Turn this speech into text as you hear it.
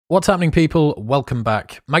What's happening, people? Welcome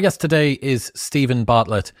back. My guest today is Stephen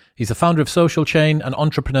Bartlett. He's a founder of Social Chain, an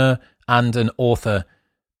entrepreneur, and an author.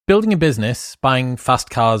 Building a business, buying fast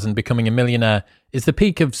cars, and becoming a millionaire is the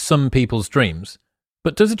peak of some people's dreams.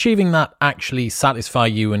 But does achieving that actually satisfy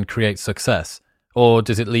you and create success? Or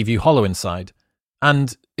does it leave you hollow inside?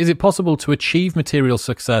 And is it possible to achieve material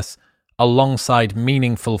success alongside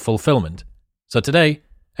meaningful fulfillment? So today,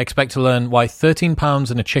 expect to learn why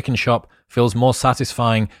 £13 in a chicken shop feels more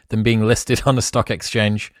satisfying than being listed on a stock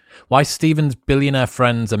exchange, why Stephen's billionaire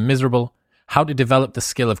friends are miserable, how to develop the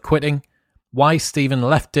skill of quitting, why Stephen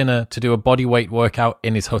left dinner to do a bodyweight workout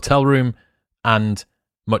in his hotel room, and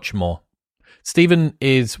much more. Stephen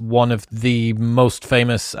is one of the most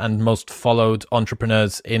famous and most followed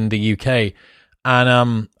entrepreneurs in the UK.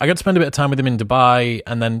 And I got to spend a bit of time with him in Dubai,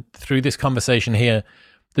 and then through this conversation here,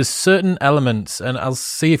 there's certain elements, and I'll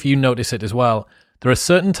see if you notice it as well. There are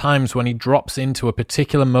certain times when he drops into a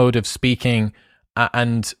particular mode of speaking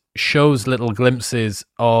and shows little glimpses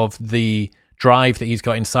of the drive that he's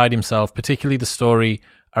got inside himself, particularly the story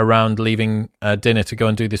around leaving dinner to go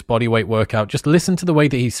and do this bodyweight workout. Just listen to the way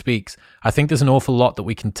that he speaks. I think there's an awful lot that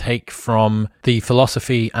we can take from the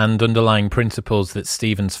philosophy and underlying principles that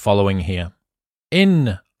Stephen's following here.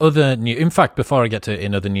 In fact, before I get to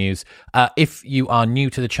in other news, if you are new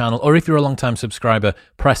to the channel or if you're a long-time subscriber,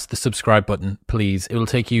 press the subscribe button, please. It will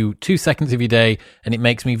take you 2 seconds of your day, and it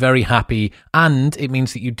makes me very happy. And it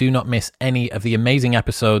means that you do not miss any of the amazing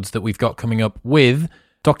episodes that we've got coming up with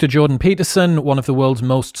Dr. Jordan Peterson, one of the world's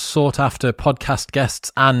most sought-after podcast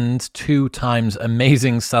guests and 2 times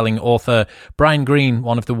amazing-selling author, Brian Greene,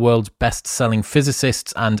 one of the world's best-selling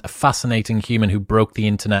physicists and a fascinating human who broke the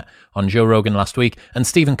internet on Joe Rogan last week, and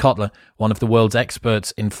Stephen Kotler, one of the world's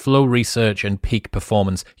experts in flow research and peak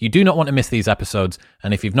performance. You do not want to miss these episodes,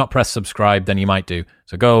 and if you've not pressed subscribe, then you might do.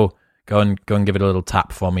 So go and give it a little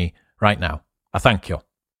tap for me right now. I thank you.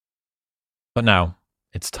 But now,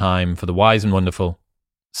 it's time for the wise and wonderful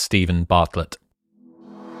Stephen Bartlett.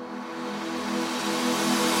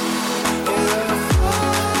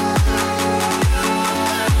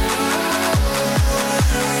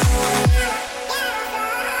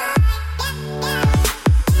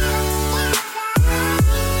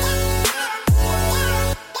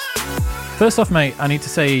 First off, mate, I need to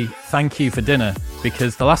say thank you for dinner,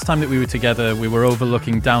 because the last time that we were together, we were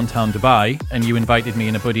overlooking downtown Dubai, and you invited me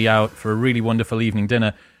and a buddy out for a really wonderful evening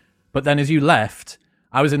dinner. But then as you left,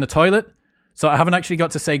 I was in the toilet, so I haven't actually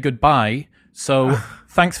got to say goodbye. So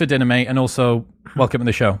thanks for dinner, mate, and also welcome to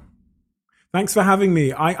the show. Thanks for having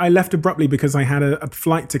me. I left abruptly because I had a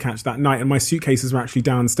flight to catch that night, and my suitcases were actually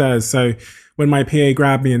downstairs. So when my PA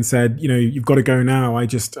grabbed me and said, you've got to go now, I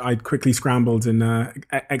quickly scrambled and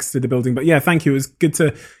exited the building. But yeah, thank you. It was good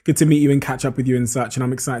to meet you and catch up with you and such, and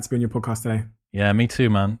I'm excited to be on your podcast today. Yeah, me too,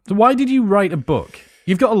 man. So why did you write a book?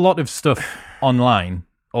 You've got a lot of stuff online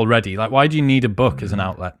already. Like, why do you need a book as an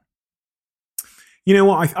outlet? You know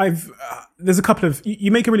what? There's a couple of. You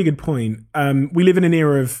make a really good point. We live in an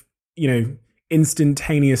era of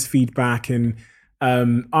instantaneous feedback, and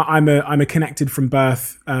I'm a connected from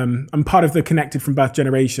birth. I'm part of the connected from birth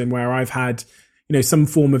generation where I've had some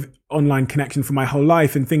form of online connection for my whole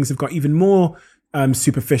life, and things have got even more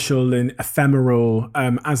superficial and ephemeral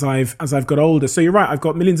as I've got older. So you're right, I've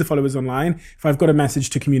got millions of followers online. If I've got a message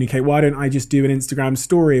to communicate, why don't I just do an Instagram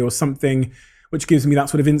story or something which gives me that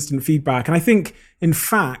sort of instant feedback? And I think, in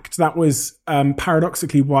fact, that was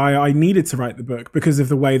paradoxically why I needed to write the book, because of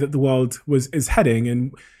the way that the world is heading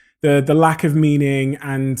and the lack of meaning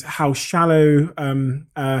and how shallow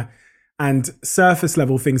and surface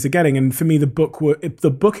level things are getting. And for me, the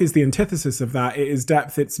book is the antithesis of that. It is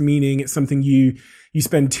depth, it's meaning, it's something you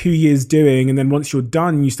spend 2 years doing, and then once you're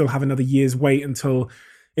done, you still have another year's wait until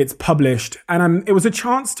it's published. And it was a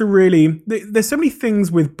chance to really, there's so many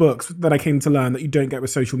things with books that I came to learn that you don't get with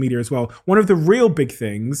social media as well. One of the real big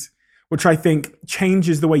things, which I think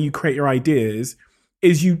changes the way you create your ideas,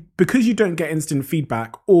 is because you don't get instant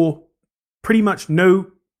feedback, or pretty much not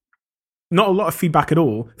a lot of feedback at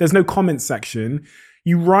all. There's no comment section.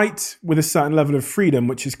 You write with a certain level of freedom,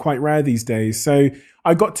 which is quite rare these days. So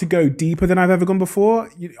I got to go deeper than I've ever gone before.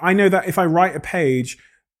 I know that if I write a page,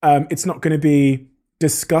 it's not going to be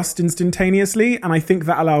discussed instantaneously. And I think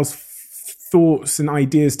that allows thoughts and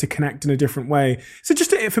ideas to connect in a different way. So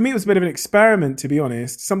for me, it was a bit of an experiment, to be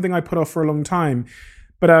honest, something I put off for a long time.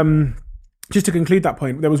 But just to conclude that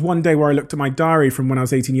point, there was one day where I looked at my diary from when I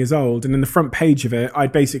was 18 years old, and in the front page of it,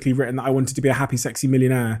 I'd basically written that I wanted to be a happy, sexy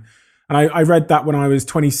millionaire. And I read that when I was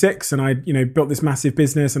 26, and I built this massive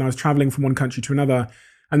business, and I was traveling from one country to another.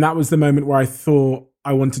 And that was the moment where I thought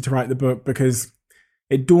I wanted to write the book, because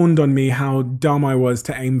it dawned on me how dumb I was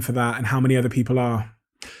to aim for that and how many other people are.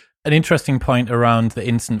 An interesting point around the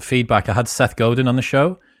instant feedback. I had Seth Godin on the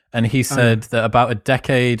show, and he said that about a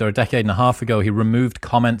decade or a decade and a half ago, he removed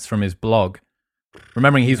comments from his blog.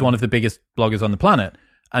 Remembering he's one of the biggest bloggers on the planet.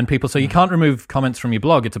 And people say, you can't remove comments from your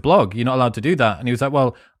blog. It's a blog. You're not allowed to do that. And he was like,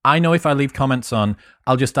 well, I know if I leave comments on,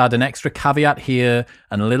 I'll just add an extra caveat here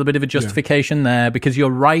and a little bit of a justification there, because you're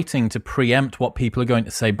writing to preempt what people are going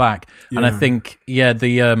to say back. Yeah. And I think,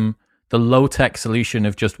 the low-tech solution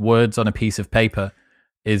of just words on a piece of paper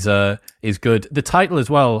is good. The title as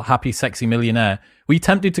well, Happy Sexy Millionaire, were you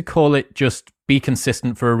tempted to call it just Be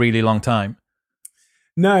Consistent for a Really Long Time?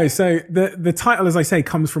 No, so the title, as I say,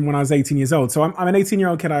 comes from when I was 18 years old. So I'm an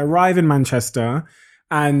 18-year-old kid. I arrive in Manchester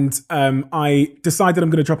and I decided I'm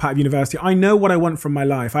going to drop out of university. I know what I want from my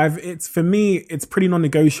life. For me, it's pretty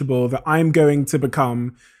non-negotiable that I'm going to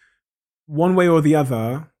become, one way or the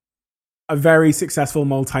other, a very successful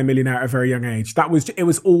multimillionaire at a very young age. It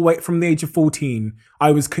was always from the age of 14.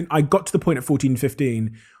 I got to the point at 14,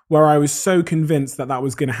 15 where I was so convinced that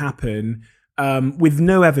was going to happen. With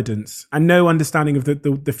no evidence and no understanding of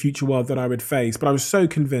the future world that I would face. But I was so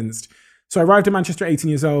convinced. So I arrived in Manchester at 18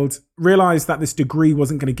 years old, realized that this degree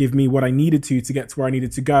wasn't going to give me what I needed to get to where I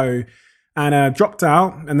needed to go, and dropped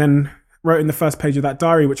out, and then wrote in the first page of that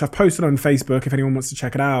diary, which I've posted on Facebook if anyone wants to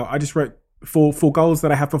check it out. I just wrote four goals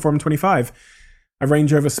that I have before I'm 25. A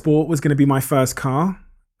Range Rover Sport was going to be my first car.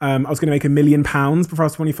 I was going to make £1 million before I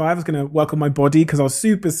was 25. I was going to work on my body because I was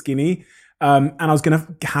super skinny. And I was going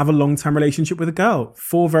to have a long-term relationship with a girl.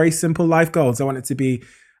 4 very simple life goals. I wanted to be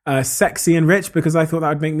sexy and rich because I thought that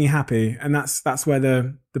would make me happy. And that's where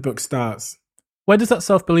the book starts. Where does that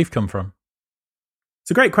self-belief come from? It's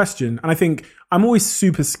a great question. And I think I'm always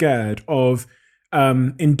super scared of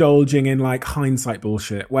indulging in like hindsight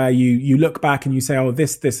bullshit where you look back and you say, oh,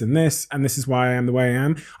 this, and this is why I am the way I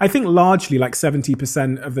am. I think largely like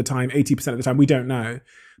 70% of the time, 80% of the time, we don't know.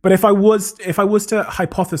 But if I was to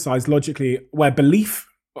hypothesize logically where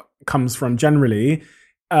belief comes from generally,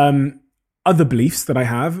 other beliefs that I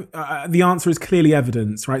have, the answer is clearly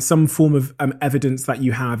evidence, right? Some form of evidence that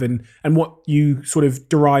you have and what you sort of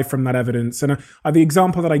derive from that evidence. And the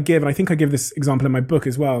example that I give, and I think I give this example in my book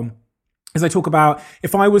as well, is I talk about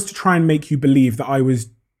if I was to try and make you believe that I was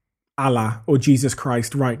Allah or Jesus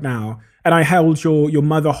Christ right now, and I held your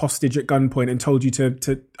mother hostage at gunpoint and told you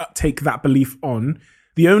to take that belief on,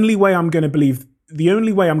 the only way I'm going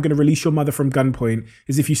to release your mother from gunpoint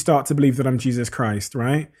is if you start to believe that I'm Jesus Christ,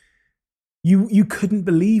 right? You couldn't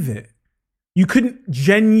believe it. You couldn't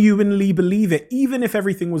genuinely believe it, even if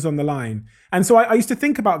everything was on the line. And so I used to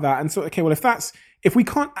think about that and so, okay, well, if we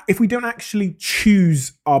don't actually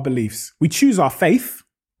choose our beliefs, we choose our faith,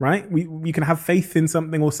 right? We can have faith in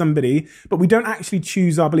something or somebody, but we don't actually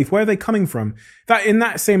choose our belief. Where are they coming from? That in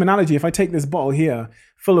that same analogy, if I take this bottle here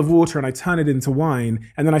full of water and I turn it into wine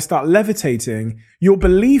and then I start levitating, your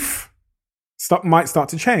belief might start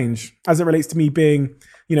to change as it relates to me being,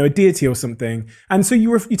 a deity or something. And so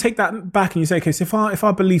you take that back and you say, okay, so if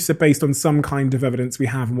our beliefs are based on some kind of evidence we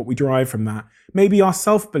have and what we derive from that, maybe our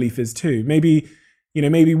self-belief is too. Maybe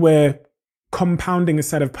we're compounding a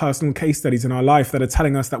set of personal case studies in our life that are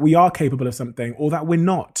telling us that we are capable of something or that we're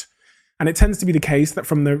not. And it tends to be the case that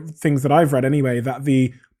from the things that I've read anyway, that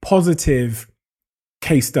the positive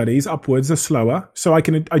case studies upwards are slower. So I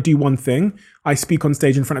do one thing. I speak on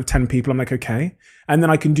stage in front of 10 people. I'm like, okay. And then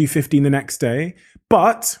I can do 15 the next day.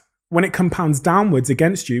 But when it compounds downwards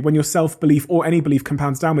against you, when your self-belief or any belief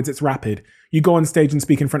compounds downwards, it's rapid. You go on stage and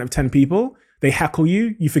speak in front of 10 people. They heckle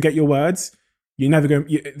you. You forget your words.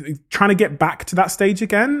 Trying to get back to that stage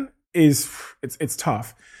again it's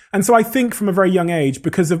tough. And so I think from a very young age,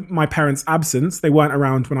 because of my parents' absence, they weren't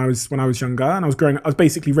around when I was younger, and I was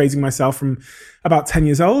basically raising myself from about 10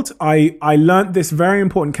 years old. I learned this very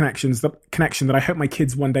important connection that I hope my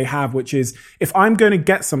kids one day have, which is if I'm going to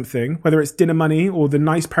get something, whether it's dinner money or the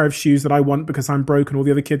nice pair of shoes that I want because I'm broke and all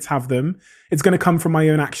the other kids have them, it's going to come from my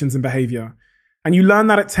own actions and behavior. And you learn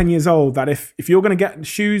that at 10 years old, that if you're going to get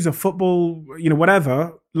shoes or football,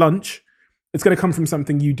 whatever, lunch, it's going to come from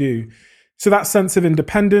something you do. So that sense of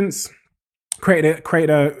independence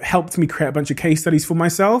helped me create a bunch of case studies for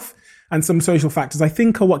myself, and some social factors I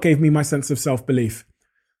think are what gave me my sense of self-belief.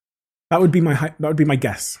 That would be my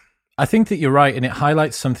guess. I think that you're right, and it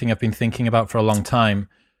highlights something I've been thinking about for a long time.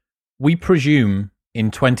 We presume in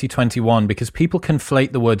 2021, because people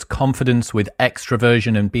conflate the words confidence with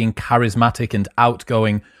extroversion and being charismatic and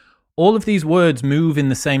outgoing. All of these words move in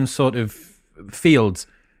the same sort of fields.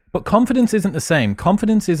 But confidence isn't the same.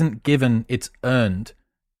 Confidence isn't given, it's earned.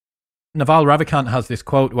 Naval Ravikant has this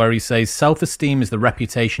quote where he says, self-esteem is the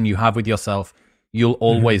reputation you have with yourself. you'll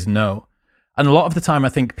always know. And a lot of the time, I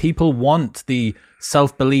think people want the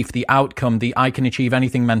self-belief, the outcome, the I can achieve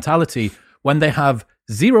anything mentality when they have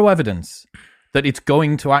zero evidence that it's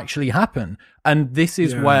going to actually happen. And this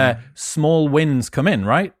is where small wins come in,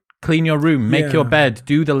 right? Clean your room, make your bed,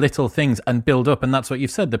 do the little things and build up. And that's what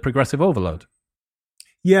you've said, the progressive overload.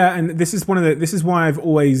 Yeah, and this is why I've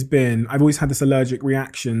always had this allergic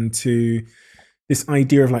reaction to this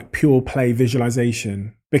idea of like pure play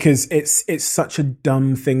visualization, because it's such a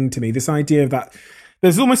dumb thing to me. This idea of that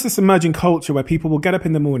there's almost this emerging culture where people will get up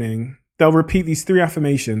in the morning, they'll repeat these 3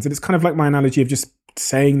 affirmations, and it's kind of like my analogy of just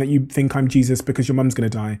saying that you think I'm Jesus because your mum's going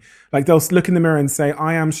to die. Like they'll look in the mirror and say,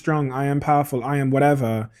 I am strong, I am powerful, I am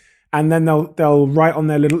whatever. And then they'll write on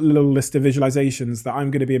their little list of visualizations that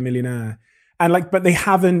I'm going to be a millionaire. And but they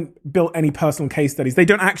haven't built any personal case studies. They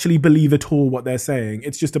don't actually believe at all what they're saying.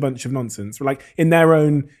 It's just a bunch of nonsense. Like in their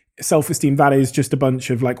own self-esteem, that is just a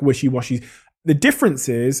bunch of like wishy-washy. The difference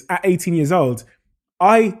is at 18 years old,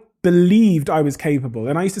 I believed I was capable.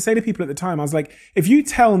 And I used to say to people at the time, I was like, if you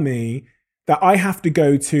tell me that I have to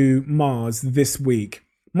go to Mars this week,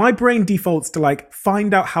 my brain defaults to like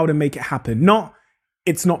find out how to make it happen, not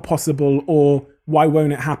it's not possible or why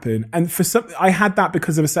won't it happen? And for some, I had that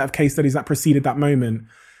because of a set of case studies that preceded that moment.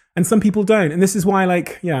 And some people don't. And this is why,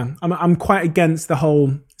 I'm quite against the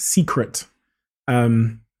whole secret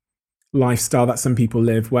lifestyle that some people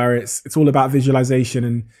live, where it's all about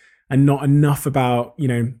visualization and not enough about,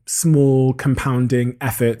 small compounding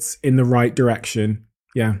efforts in the right direction.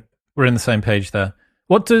 Yeah. We're in the same page there.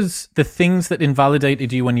 What does the things that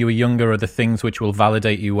invalidated you when you were younger or the things which will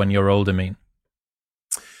validate you when you're older mean?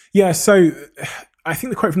 Yeah, so I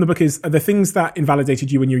think the quote from the book is, the things that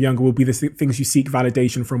invalidated you when you're younger will be the things you seek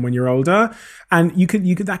validation from when you're older. And you could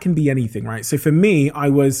that can be anything, right? So for me,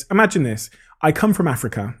 imagine this. I come from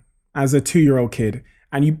Africa as a 2-year-old kid,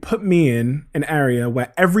 and you put me in an area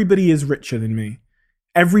where everybody is richer than me.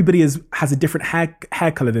 Everybody has a different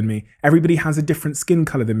hair color than me. Everybody has a different skin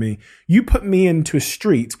color than me. You put me into a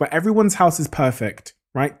street where everyone's house is perfect,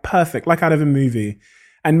 right? Perfect, like out of a movie.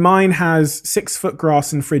 And mine has 6-foot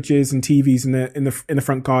grass and fridges and TVs in the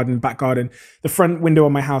front garden, back garden. The front window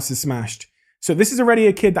on my house is smashed. So this is already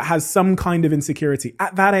a kid that has some kind of insecurity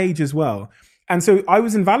at that age as well. And so I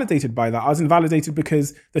was invalidated by that. I was invalidated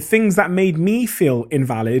because the things that made me feel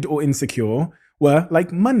invalid or insecure were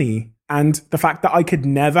like money and the fact that I could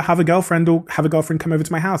never have a girlfriend or have a girlfriend come over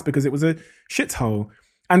to my house because it was a shithole.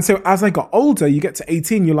 And so as I got older, you get to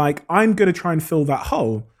 18, you're like, I'm going to try and fill that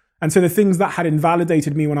hole. And so the things that had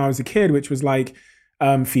invalidated me when I was a kid, which was like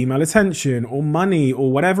female attention or money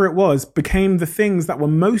or whatever it was, became the things that were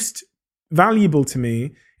most valuable to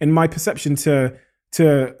me in my perception to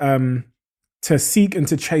seek and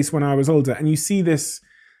to chase when I was older. And you see this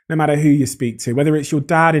no matter who you speak to, whether it's your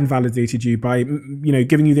dad invalidated you by,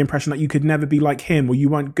 giving you the impression that you could never be like him or you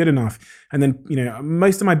weren't good enough. And then,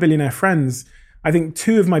 most of my billionaire friends, I think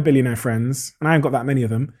 2 of my billionaire friends, and I haven't got that many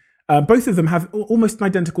of them, both of them have almost an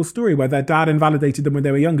identical story where their dad invalidated them when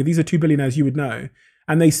they were younger. These are 2 billionaires you would know.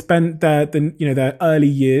 And they spent their early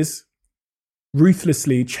years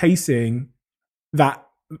ruthlessly chasing that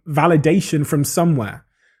validation from somewhere.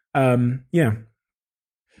 Isn't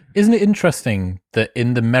it interesting that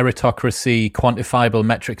in the meritocracy, quantifiable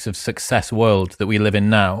metrics of success world that we live in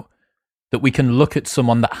now, that we can look at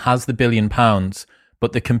someone that has the £1 billion,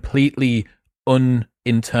 but the completely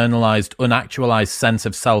uninternalized, unactualized sense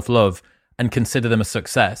of self-love and consider them a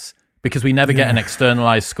success because we never get an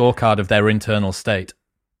externalized scorecard of their internal state.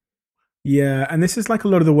 Yeah, and this is like a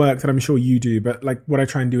lot of the work that I'm sure you do, but like what I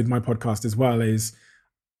try and do with my podcast as well is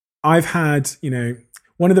I've had,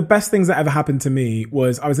 one of the best things that ever happened to me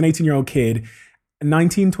was I was an 18-year-old kid,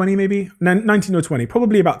 19, 20 maybe? 19 or 20,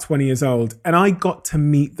 probably about 20 years old, and I got to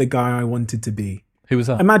meet the guy I wanted to be. Who was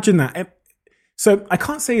that? Imagine that. So I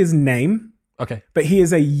can't say his name. Okay. But he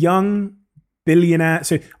is a young billionaire.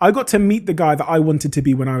 So I got to meet the guy that I wanted to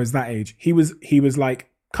be when I was that age. He was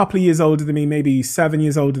like a couple of years older than me, maybe 7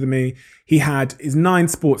 years older than me. He had his 9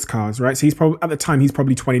 sports cars, right? So at the time, he's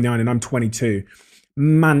probably 29 and I'm 22.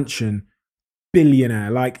 Mansion,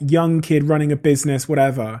 billionaire, like young kid running a business,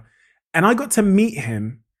 whatever. And I got to meet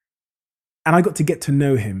him and I got to get to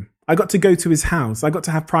know him. I got to go to his house. I got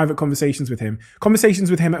to have private conversations with him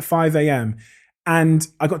at 5 a.m. And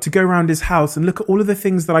I got to go around his house and look at all of the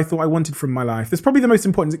things that I thought I wanted from my life. That's probably the most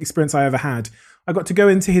important experience I ever had. I got to go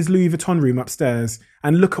into his Louis Vuitton room upstairs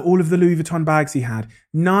and look at all of the Louis Vuitton bags he had.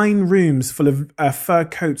 9 rooms full of fur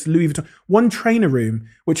coats, Louis Vuitton. 1 trainer room,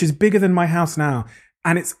 which is bigger than my house now.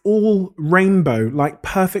 And it's all rainbow, like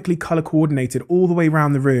perfectly color coordinated all the way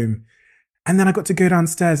around the room. And then I got to go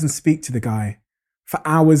downstairs and speak to the guy for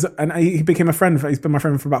hours, and he became a friend. He's been my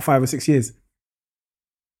friend for about 5 or 6 years.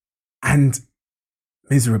 And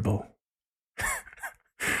miserable.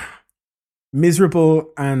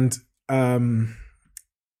 Miserable and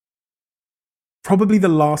probably the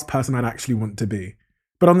last person I'd actually want to be.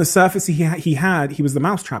 But on the surface, he was the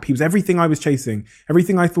mousetrap. He was everything I was chasing,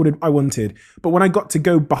 everything I thought I wanted. But when I got to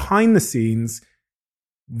go behind the scenes,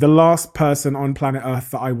 the last person on planet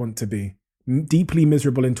Earth that I want to be, deeply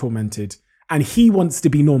miserable and tormented. And he wants to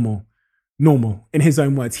be normal, in his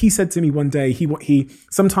own words. He said to me one day, he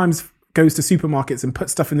sometimes goes to supermarkets and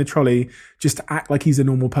puts stuff in the trolley just to act like he's a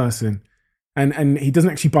normal person. And he doesn't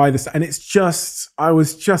actually buy this. And I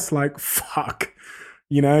was just like, fuck,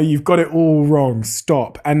 you've got it all wrong.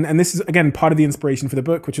 Stop. And this is, again, part of the inspiration for the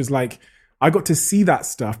book, which was like, I got to see that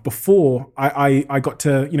stuff before I got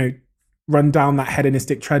to, run down that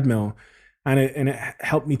hedonistic treadmill, and it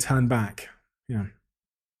helped me turn back. Yeah.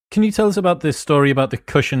 Can you tell us about this story about the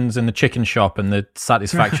cushions in the chicken shop and the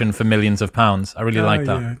satisfaction for millions of pounds? I really like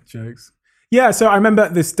that. Yeah, jokes. Yeah, so I remember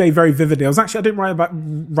this day very vividly. I didn't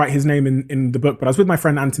write his name in the book, but I was with my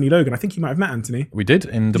friend Anthony Logan. I think you might have met Anthony. We did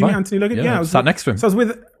in Dubai. Did you meet Anthony Logan? Yeah, I was sat next to him. So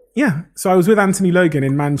I was with Anthony Logan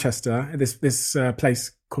in Manchester at this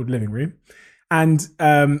place called Living Room, and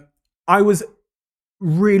I was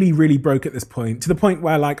really, really broke at this point, to the point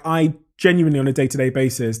where like I genuinely on a day-to-day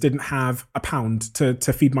basis didn't have a pound to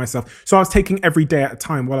feed myself. So I was taking every day at a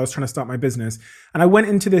time while I was trying to start my business. And I went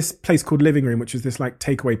into this place called Living Room, which is this like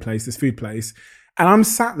takeaway place, this food place. And I'm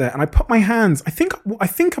sat there and I put my hands, I think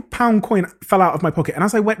a pound coin fell out of my pocket. And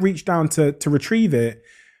as I reached down to retrieve it,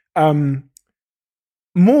 there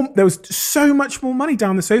was so much more money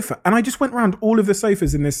down the sofa. And I just went around all of the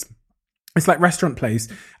sofas in this like restaurant place,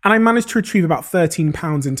 and I managed to retrieve about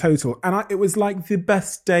 £13 in total. And it was like the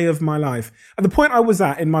best day of my life. At the point I was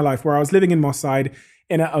at in my life, where I was living in Moss Side,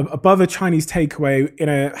 above a Chinese takeaway, in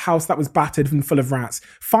a house that was battered and full of rats,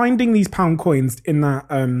 finding these pound coins in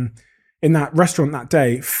that restaurant that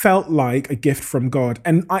day felt like a gift from God,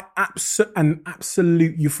 and an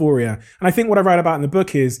absolute euphoria. And I think what I write about in the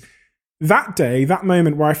book is that day, that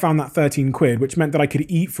moment where I found that 13 quid, which meant that I could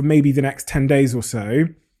eat for maybe the next 10 days or so,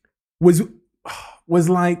 was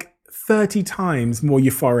like 30 times more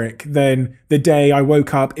euphoric than the day I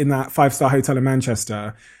woke up in that 5-star hotel in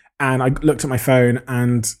Manchester and I looked at my phone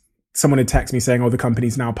and someone had texted me saying, the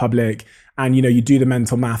company's now public, and you do the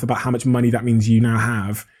mental math about how much money that means you now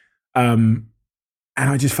have. And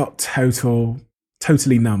I just felt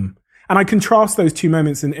totally numb. And I contrast those two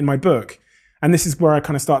moments in my book. And this is where I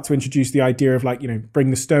kind of start to introduce the idea of like,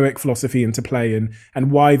 bring the Stoic philosophy into play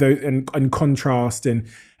and why those and contrast and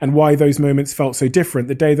why those moments felt so different.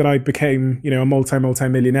 The day that I became, a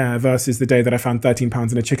multi-millionaire versus the day that I found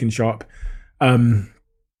 £13 in a chicken shop,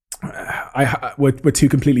 were two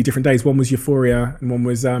completely different days. One was euphoria and one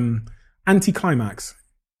was anticlimax.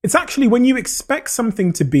 It's actually when you expect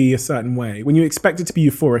something to be a certain way, when you expect it to be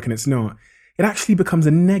euphoric and it's not, it actually becomes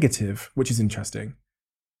a negative, which is interesting.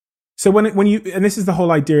 So and this is the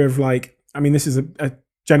whole idea of like, this is a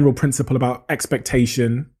general principle about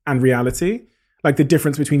expectation and reality. Like the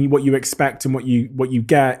difference between what you expect and what you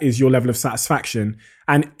get is your level of satisfaction.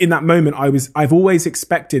 And in that moment, I've always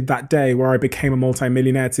expected that day where I became a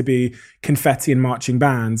multimillionaire to be confetti and marching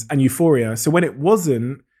bands and euphoria. So when it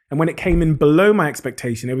wasn't, and when it came in below my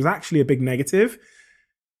expectation, it was actually a big negative.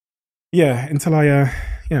 Yeah, until I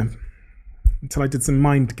did some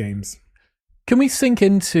mind games. Can we sink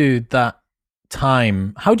into that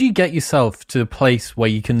time? How do you get yourself to a place where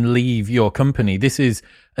you can leave your company? This is,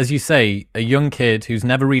 as you say, a young kid who's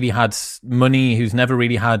never really had money, who's never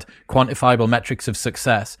really had quantifiable metrics of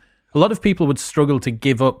success. A lot of people would struggle to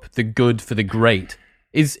give up the good for the great.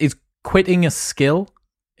 Is quitting a skill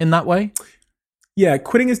in that way? Yeah,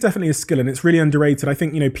 quitting is definitely a skill and it's really underrated. I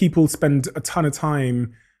think, people spend a ton of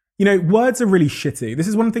time. Words are really shitty. This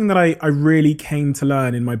is one thing that I really came to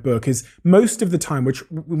learn in my book is most of the time,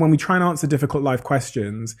 when we try and answer difficult life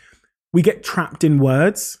questions, we get trapped in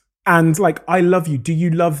words. And like, I love you. Do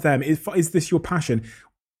you love them? Is this your passion?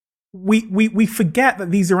 We forget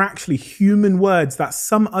that these are actually human words that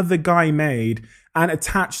some other guy made and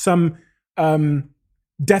attached some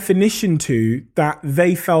definition to that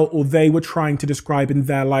they felt or they were trying to describe in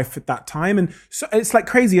their life at that time. And so it's like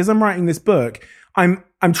crazy. As I'm writing this book, I'm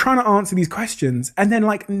trying to answer these questions. And then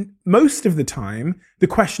like most of the time, the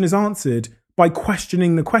question is answered by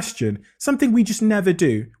questioning the question, something we just never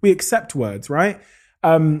do. We accept words, right?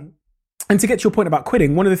 And to get to your point about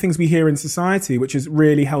quitting, one of the things we hear in society, which has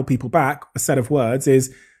really held people back, a set of words,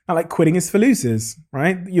 is that like quitting is for losers,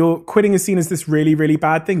 right? Quitting is seen as this really, really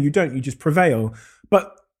bad thing. You just prevail.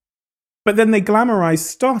 But But then they glamorize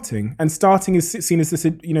starting, and starting is seen as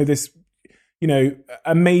this,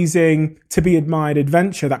 amazing, to be admired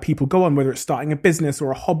adventure that people go on, whether it's starting a business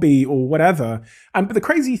or a hobby or whatever. But the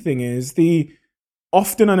crazy thing is, the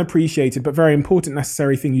often unappreciated but very important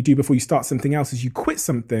necessary thing you do before you start something else is you quit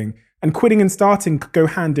something. And quitting and starting go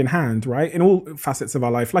hand in hand, right? In all facets of our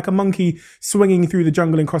life. Like a monkey swinging through the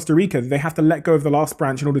jungle in Costa Rica, they have to let go of the last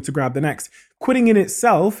branch in order to grab the next. Quitting in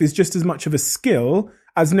itself is just as much of a skill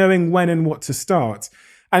as knowing when and what to start.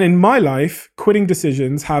 And in my life, quitting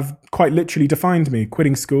decisions have quite literally defined me.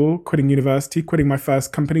 Quitting school, quitting university, quitting my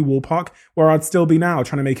first company, Wallpark, where I'd still be now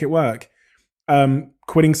trying to make it work.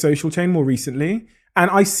 Quitting Social Chain more recently. And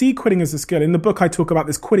I see quitting as a skill. In the book, I talk about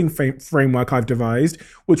this quitting framework I've devised,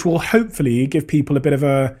 which will hopefully give people a bit of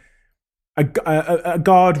a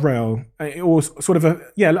guardrail, or sort of a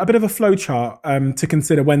bit of a flow chart to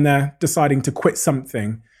consider when they're deciding to quit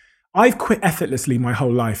something. I've quit effortlessly my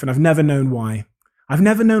whole life, and I've never known why. I've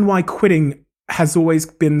never known why quitting has always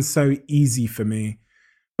been so easy for me.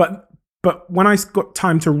 But when I got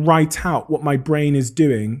time to write out what my brain is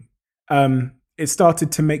doing, it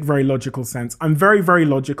started to make very logical sense. I'm very, very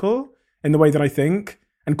logical in the way that I think,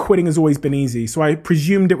 and quitting has always been easy. So I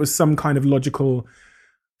presumed it was some kind of logical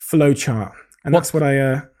flow chart. And that's what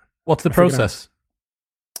what's the process?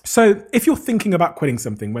 So if you're thinking about quitting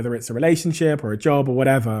something, whether it's a relationship or a job or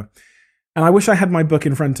whatever, and I wish I had my book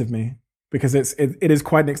in front of me, because it is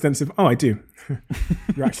quite an extensive. Oh, I do.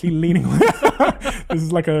 You're actually leaning on it. This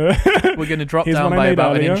is like a. We're going to drop down by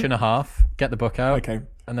about an inch and a half. Get the book out. Okay.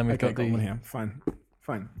 And then we've got one here. Fine.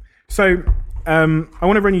 So I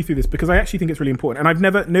want to run you through this because I actually think it's really important.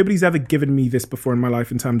 And nobody's ever given me this before in my life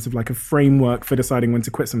in terms of like a framework for deciding when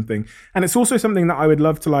to quit something. And it's also something that I would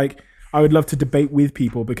love to debate with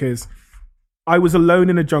people, because I was alone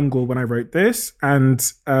in a jungle when I wrote this. And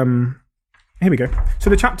here we go. So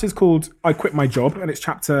the chapter is called I Quit My Job, and it's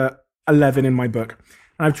chapter 11 in my book.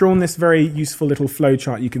 And I've drawn this very useful little flow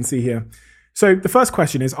chart you can see here. So the first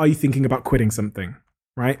question is, are you thinking about quitting something?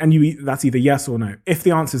 Right? And that's either yes or no. If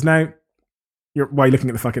the answer is no, why are you looking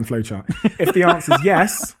at the fucking flow chart? If the answer is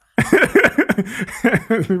yes,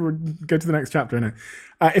 go to the next chapter, innit?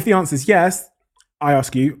 If the answer is yes, I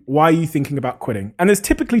ask you, why are you thinking about quitting? And there's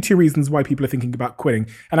typically two reasons why people are thinking about quitting.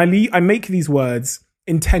 And I make these words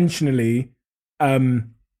intentionally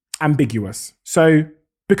ambiguous. So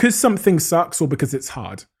because something sucks or because it's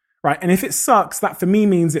hard, right? And if it sucks, that for me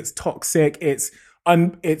means it's toxic, it's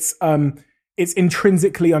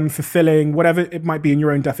intrinsically unfulfilling, whatever it might be in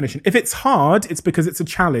your own definition. If it's hard, it's because it's a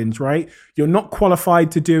challenge, right? You're not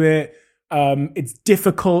qualified to do it. It's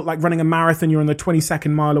difficult, like running a marathon, you're on the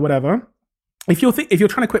 22nd mile or whatever. If you're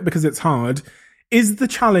trying to quit because it's hard, is the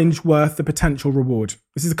challenge worth the potential reward?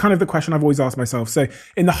 This is kind of the question I've always asked myself. So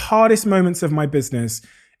in the hardest moments of my business,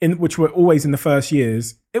 which were always in the first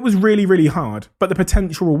years, it was really, really hard. But the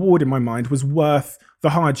potential reward in my mind was worth the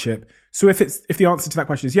hardship. So if the answer to that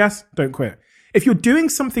question is yes, don't quit. If you're doing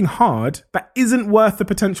something hard that isn't worth the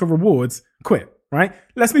potential rewards, quit, right?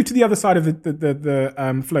 Let's move to the other side of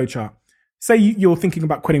the flow chart. Say you're thinking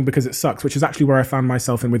about quitting because it sucks, which is actually where I found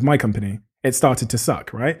myself in with my company. It started to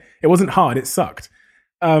suck, right? It wasn't hard, it sucked.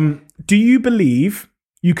 Do you believe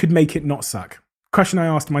you could make it not suck? Question I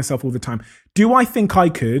asked myself all the time. Do I think I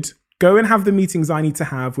could go and have the meetings I need to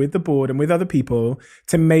have with the board and with other people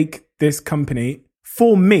to make this company,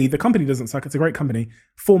 for me, the company doesn't suck, it's a great company,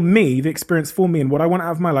 for me, the experience for me and what I want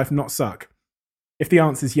out of my life not suck? If the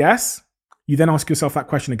answer is yes, you then ask yourself that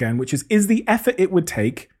question again, which is the effort it would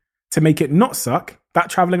take to make it not suck, that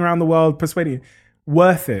traveling around the world persuading you,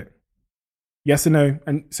 worth it? Yes or no?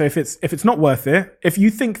 And so if it's not worth it, if you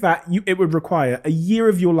think that it would require a year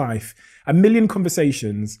of your life, 1 million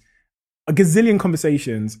conversations, a gazillion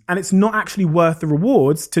conversations, and it's not actually worth the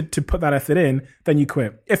rewards to put that effort in, then you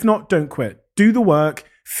quit. If not, don't quit. Do the work,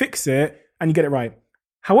 fix it, and you get it right.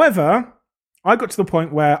 However, I got to the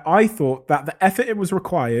point where I thought that the effort it was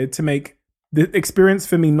required to make the experience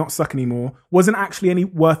for me not suck anymore wasn't actually any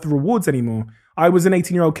worth the rewards anymore. I was an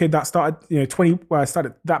 18-year-old kid that started, I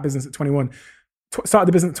started that business at 21. Started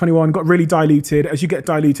the business at 21, got really diluted. As you get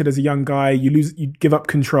diluted as a young guy, you give up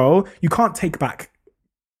control. You can't take back,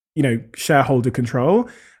 shareholder control.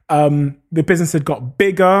 The business had got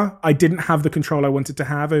bigger. I didn't have the control I wanted to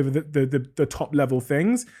have over the top level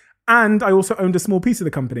things. And I also owned a small piece of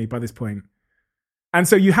the company by this point. And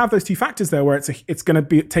so you have those two factors there where it's going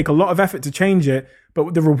to take a lot of effort to change it,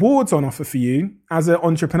 but the rewards on offer for you as an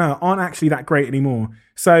entrepreneur aren't actually that great anymore.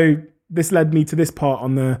 So this led me to this part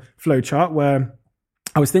on the flow chart where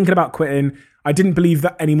I was thinking about quitting. I didn't believe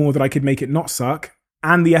that anymore that I could make it not suck.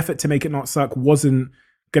 And the effort to make it not suck wasn't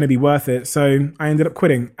going to be worth it. So I ended up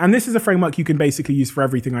quitting. And this is a framework you can basically use for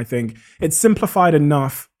everything, I think. It's simplified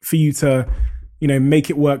enough for you to, make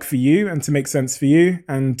it work for you and to make sense for you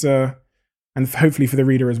and hopefully for the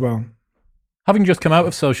reader as well. Having just come out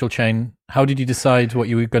of Social Chain, how did you decide what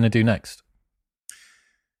you were going to do next?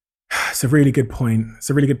 It's a really good point.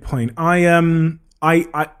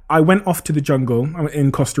 I went off to the jungle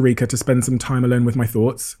in Costa Rica to spend some time alone with my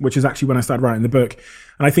thoughts, which is actually when I started writing the book.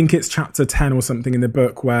 And I think it's chapter 10 or something in the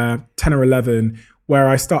book, 10 or 11, where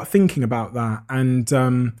I start thinking about that.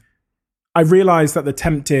 And I realized that the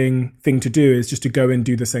tempting thing to do is just to go and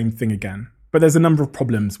do the same thing again. But there's a number of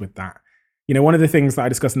problems with that. One of the things that I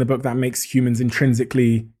discuss in the book that makes humans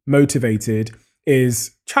intrinsically motivated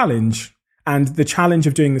is challenge. And the challenge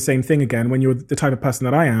of doing the same thing again, when you're the type of person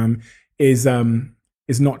that I am, is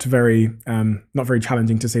not very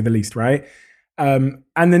challenging, to say the least, right? And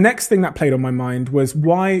the next thing that played on my mind was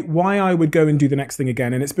why I would go and do the next thing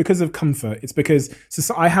again. And it's because of comfort. It's because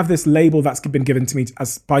I have this label that's been given to me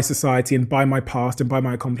by society and by my past and by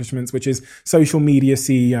my accomplishments, which is social media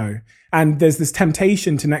CEO. And there's this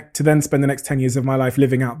temptation to then spend the next 10 years of my life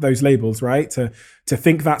living out those labels, right? To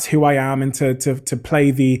think that's who I am and to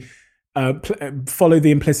play follow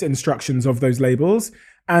the implicit instructions of those labels.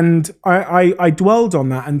 And I dwelled on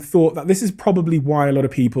that and thought that this is probably why a lot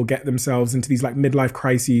of people get themselves into these like midlife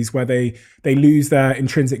crises where they lose their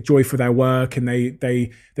intrinsic joy for their work and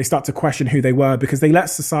they start to question who they were because they let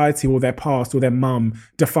society or their past or their mum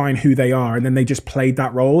define who they are. And then they just played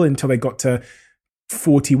that role until they got to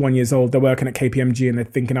 41 years old. They're working at KPMG and they're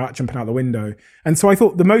thinking about jumping out the window. And so I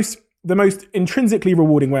thought the most intrinsically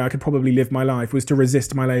rewarding way I could probably live my life was to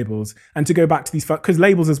resist my labels and to go back to these, because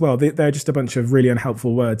labels as well, they're just a bunch of really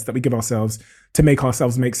unhelpful words that we give ourselves to make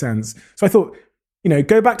ourselves make sense. So I thought,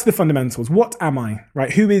 go back to the fundamentals. What am I,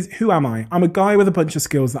 right? Who am I? I'm a guy with a bunch of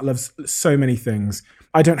skills that loves so many things.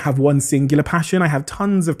 I don't have one singular passion. I have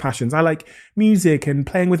tons of passions. I like music and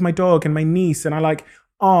playing with my dog and my niece, and I like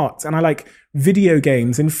art, and I like video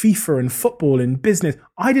games and FIFA and football and business.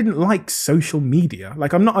 I didn't like social media.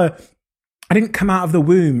 Like I didn't come out of the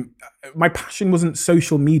womb. My passion wasn't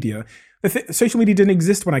social media. Social media didn't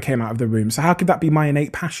exist when I came out of the womb. So how could that be my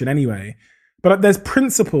innate passion anyway? But there's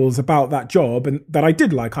principles about that job and that I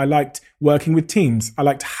did like. I liked working with teams. I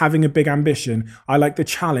liked having a big ambition. I liked the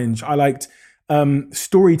challenge. I liked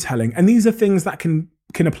storytelling. And these are things that can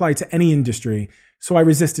apply to any industry. So I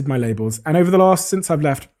resisted my labels. And over the since I've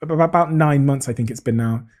left, about 9 months, I think it's been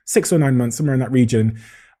now, 6 or 9 months, somewhere in that region,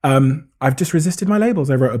 I've just resisted my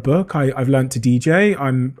labels. I wrote a book. I've learned to DJ.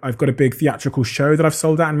 I've got a big theatrical show that I've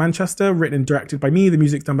sold out in Manchester, written and directed by me. The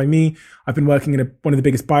music's done by me. I've been working in one of the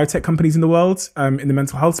biggest biotech companies in the world, in the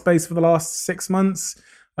mental health space for the last 6 months.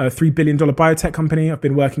 A $3 billion biotech company. I've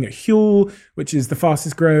been working at Huel, which is the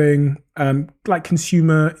fastest growing, it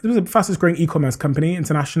was the fastest growing e-commerce company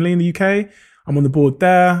internationally in the UK. I'm on the board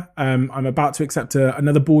there. I'm about to accept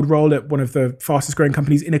another board role at one of the fastest growing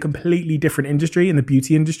companies in a completely different industry, in the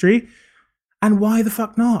beauty industry. And why the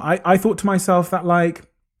fuck not? I thought to myself that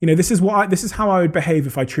this is how I would behave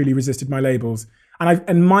if I truly resisted my labels.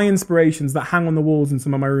 And my inspirations that hang on the walls in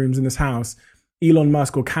some of my rooms in this house, Elon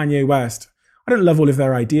Musk or Kanye West, I don't love all of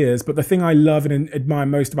their ideas, but the thing I love and admire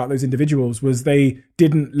most about those individuals was they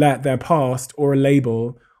didn't let their past or a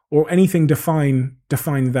label or anything define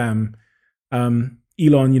them. Elon,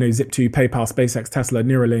 Zip2, PayPal, SpaceX, Tesla,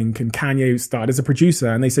 Neuralink, and Kanye started as a producer,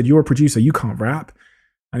 and they said, "You're a producer, you can't rap."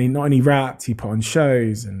 And he not only rapped, he put on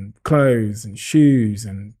shows and clothes and shoes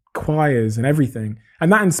and choirs and everything.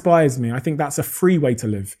 And that inspires me. I think that's a free way to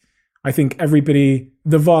live. I think everybody,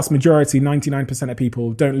 the vast majority, 99% of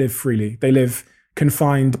people don't live freely. They live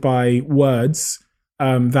confined by words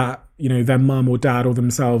that, their mum or dad or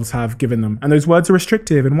themselves have given them. And those words are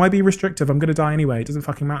restrictive. And why be restrictive? I'm going to die anyway. It doesn't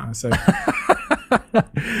fucking matter. So,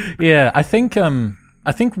 yeah, I think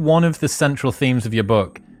one of the central themes of your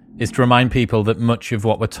book is to remind people that much of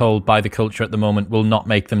what we're told by the culture at the moment will not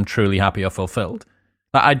make them truly happy or fulfilled.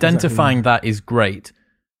 Like, identifying that is great.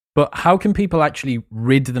 But how can people actually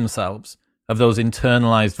rid themselves of those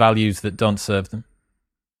internalized values that don't serve them?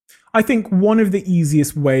 I think one of the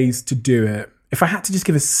easiest ways to do it, if I had to just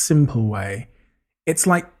give a simple way, it's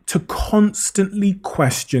like to constantly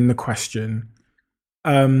question the question.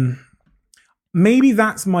 Maybe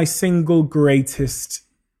that's my single greatest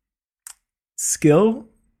skill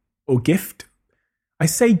or gift. I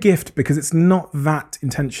say gift because it's not that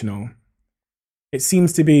intentional. It just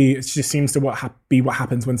seems to be what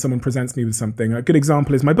happens when someone presents me with something. A good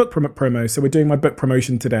example is my book promo. So we're doing my book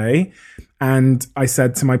promotion today. And I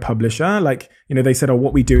said to my publisher, they said,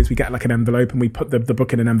 what we do is we get like an envelope and we put the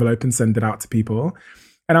book in an envelope and send it out to people.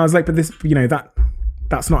 And I was like, but this,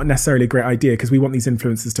 that's not necessarily a great idea because we want these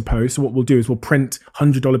influencers to post. So what we'll do is we'll print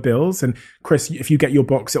 $100 bills. And Chris, if you get your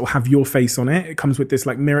box, it will have your face on it. It comes with this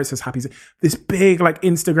like mirror. It says happy, this big like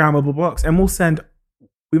Instagrammable box. And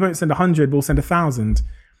we won't send 100, we'll send 1,000.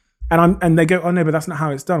 And they go, oh no, but that's not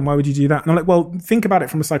how it's done. Why would you do that? And I'm like, well, think about it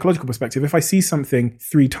from a psychological perspective. If I see something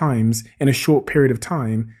 3 times in a short period of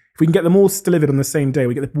time, if we can get them all delivered on the same day,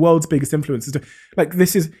 we get the world's biggest influencers to, like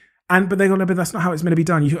this is, but they go, no, but that's not how it's meant to be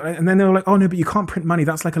done. And then they're like, oh no, but you can't print money.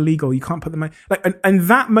 That's like illegal. You can't put the money. Like, and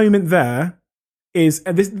that moment there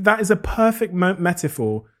that is a perfect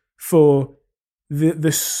metaphor for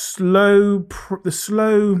the slow,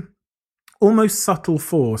 almost subtle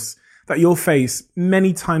force that you'll face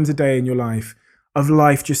many times a day in your life of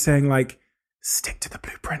life just saying like, stick to the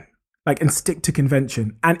blueprint, like, and stick to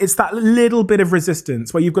convention. And it's that little bit of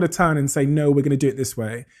resistance where you've got to turn and say, no, we're going to do it this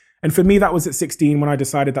way. And for me, that was at 16 when I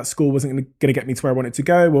decided that school wasn't going to get me to where I wanted to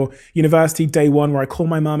go, or university day one where I call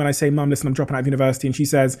my mum and I say, Mum, listen, I'm dropping out of university. And she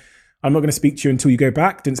says, I'm not going to speak to you until you go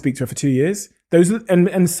back. Didn't speak to her for 2 years.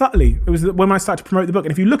 And subtly, it was when I started to promote the book.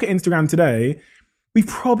 And if you look at Instagram today, we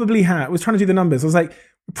probably I was trying to do the numbers. I was like,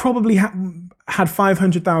 we probably had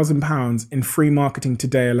 £500,000 in free marketing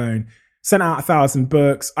today alone. Sent out 1,000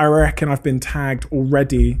 books. I reckon I've been tagged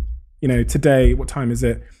already, today. What time is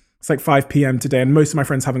it? It's like 5 p.m. today. And most of my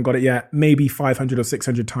friends haven't got it yet. Maybe 500 or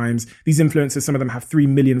 600 times. These influencers, some of them have 3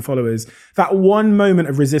 million followers. That one moment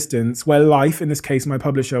of resistance where life, in this case, my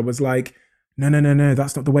publisher was like, no,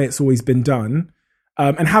 that's not the way it's always been done.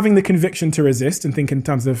 And having the conviction to resist and think in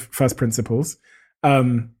terms of first principles,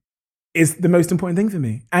 is the most important thing for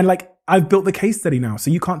me. And like, I've built the case study now,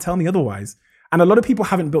 so you can't tell me otherwise. And a lot of people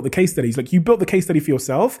haven't built the case studies. Like, you built the case study for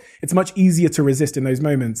yourself. It's much easier to resist in those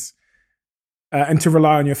moments and to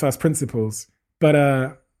rely on your first principles. But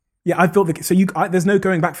I've built there's no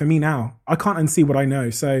going back for me now. I can't unsee what I know.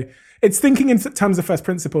 So it's thinking in terms of first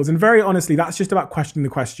principles. And very honestly, that's just about questioning the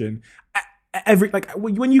question.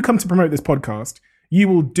 When you come to promote this podcast, you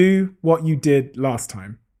will do what you did last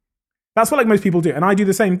time. That's what like most people do. And I do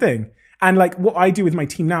the same thing. And like what I do with my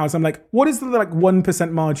team now is I'm like, what is the like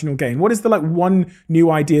 1% marginal gain? What is the like one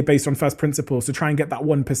new idea based on first principles to try and get that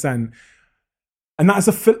 1%? And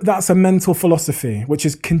that's a mental philosophy, which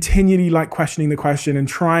is continually like questioning the question and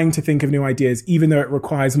trying to think of new ideas, even though it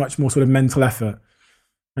requires much more sort of mental effort.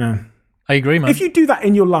 Yeah. I agree, man. If you do that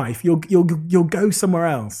in your life, you'll go somewhere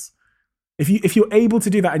else. If you're able to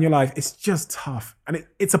do that in your life, it's just tough. And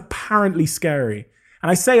it's apparently scary.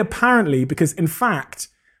 And I say apparently because in fact,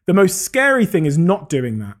 the most scary thing is not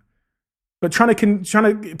doing that. But trying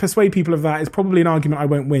to persuade people of that is probably an argument I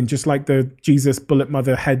won't win, just like the Jesus bullet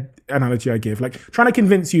mother head analogy I give. Like trying to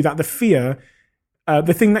convince you that the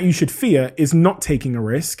thing that you should fear is not taking a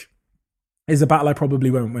risk is a battle I probably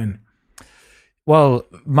won't win. Well,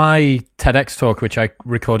 my TEDx talk, which I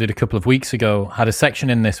recorded a couple of weeks ago, had a section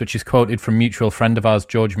in this which is quoted from mutual friend of ours,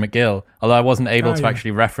 George McGill, although I wasn't able to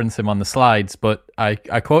actually reference him on the slides, but I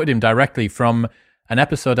quoted him directly from an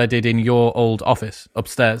episode I did in your old office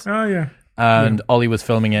upstairs. Oh, yeah. And Ollie was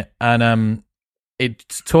filming it. And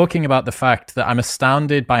it's talking about the fact that I'm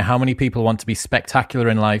astounded by how many people want to be spectacular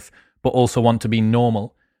in life, but also want to be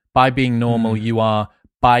normal. By being normal, you are,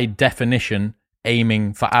 by definition,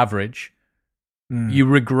 aiming for average. You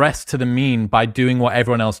regress to the mean by doing what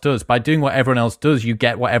everyone else does. By doing what everyone else does, you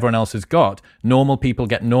get what everyone else has got. Normal people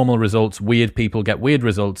get normal results. Weird people get weird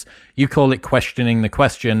results. You call it questioning the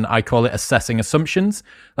question. I call it assessing assumptions.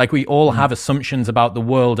 Like we all have assumptions about the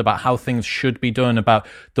world, about how things should be done, about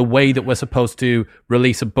the way that we're supposed to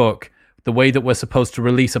release a book, the way that we're supposed to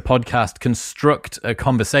release a podcast, construct a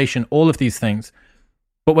conversation, all of these things.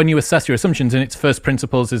 But when you assess your assumptions, and its first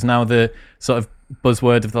principles is now the sort of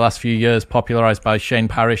buzzword of the last few years, popularized by Shane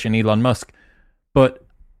Parrish and Elon Musk. But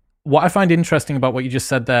what I find interesting about what you just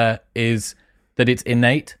said there is that it's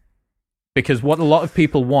innate, because what a lot of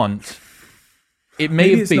people want, it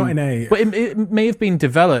may have been not innate, but it may have been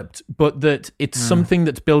developed, but that it's something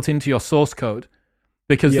that's built into your source code.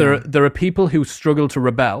 Because there are people who struggle to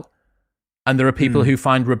rebel, and there are people who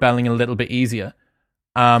find rebelling a little bit easier.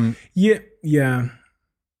 Yeah.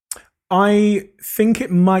 I think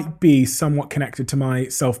it might be somewhat connected to my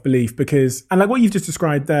self-belief because, and like what you've just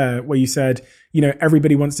described there, where you said,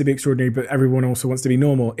 everybody wants to be extraordinary, but everyone also wants to be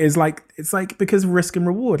normal, is like, it's like because risk and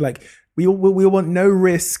reward, like we all want no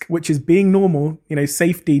risk, which is being normal,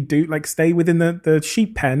 safety, stay within the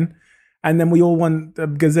sheep pen. And then we all want a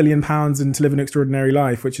gazillion pounds and to live an extraordinary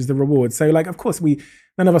life, which is the reward. So like, of course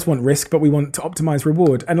none of us want risk, but we want to optimize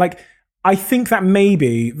reward. And like, I think that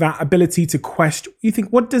maybe that ability to question, you think,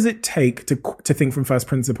 what does it take to think from first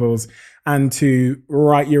principles and to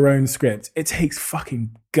write your own script? It takes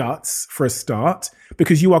fucking guts for a start,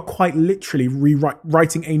 because you are quite literally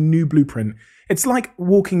writing a new blueprint. It's like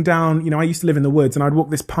walking down, I used to live in the woods, and I'd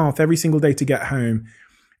walk this path every single day to get home.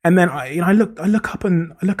 And then I look up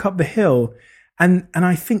the hill, and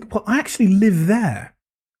I think, well, I actually live there.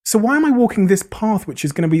 So why am I walking this path, which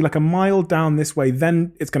is going to be like a mile down this way,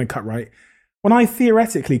 then it's going to cut right, when I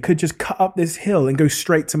theoretically could just cut up this hill and go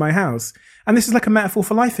straight to my house? And this is like a metaphor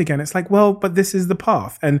for life again. It's like, well, but this is the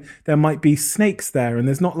path, and there might be snakes there, and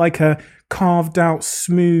there's not like a carved out,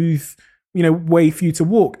 smooth, way for you to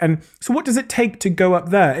walk. And so what does it take to go up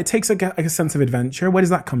there? It takes like a sense of adventure. Where does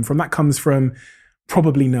that come from? That comes from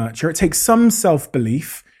probably nurture. It takes some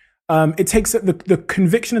self-belief. It takes the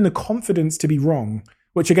conviction and the confidence to be wrong,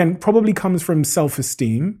 which again probably comes from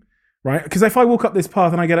self-esteem, right? Because if I walk up this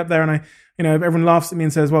path and I get up there and everyone laughs at me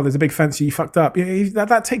and says, well, there's a big fence, you fucked up.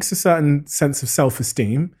 That takes a certain sense of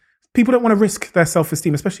self-esteem. People don't want to risk their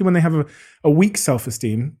self-esteem, especially when they have a weak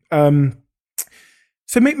self-esteem.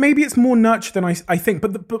 So maybe it's more nurture than I think.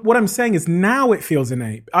 But what I'm saying is now it feels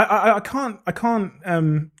innate. I can't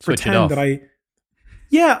pretend that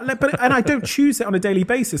and I don't choose it on a daily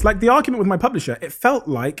basis. Like the argument with my publisher, it felt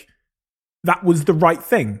like that was the right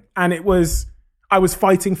thing. And I was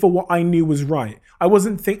fighting for what I knew was right. I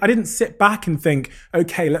didn't sit back and think,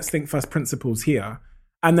 okay, let's think first principles here,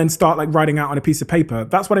 and then start like writing out on a piece of paper.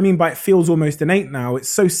 That's what I mean by it feels almost innate now. It's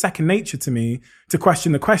so second nature to me to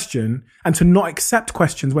question the question and to not accept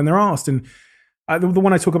questions when they're asked. And the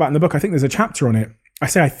one I talk about in the book, I think there's a chapter on it. I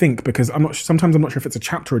say I think because sometimes I'm not sure if it's a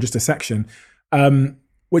chapter or just a section.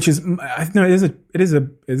 Which is, no, it is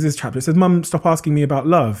a chapter. It says, Mum, stop asking me about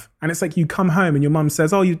love. And it's like you come home and your mum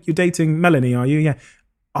says, oh, you're dating Melanie, are you? Yeah.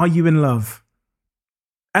 Are you in love?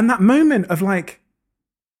 And that moment of like,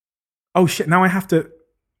 oh shit, now I have to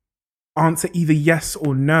answer either yes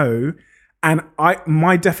or no. And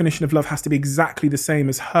my definition of love has to be exactly the same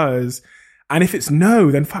as hers. And if it's no,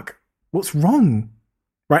 then fuck, what's wrong?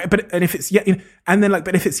 Right, but if it's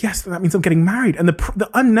but if it's yes, then that means I'm getting married, and the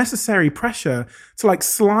unnecessary pressure to like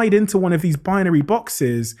slide into one of these binary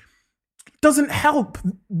boxes doesn't help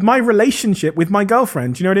my relationship with my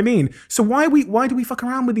girlfriend. Do you know what I mean? So why do we fuck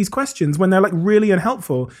around with these questions when they're like really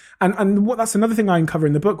unhelpful? And that's another thing I uncover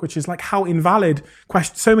in the book, which is like how invalid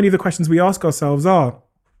so many of the questions we ask ourselves are.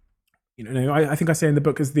 I think I say in the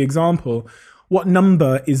book as the example, what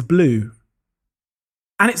number is blue?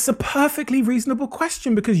 And it's a perfectly reasonable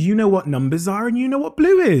question because you know what numbers are and you know what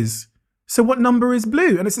blue is. So what number is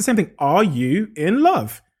blue? And it's the same thing. Are you in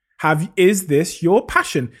love? Is this your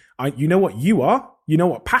passion? You know what you are. You know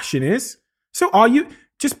what passion is. So are you,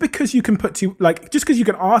 just because you can just because you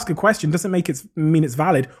can ask a question doesn't mean it's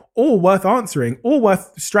valid or worth answering or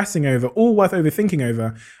worth stressing over or worth overthinking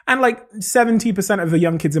over. And like 70% of the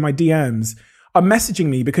young kids in my DMs are messaging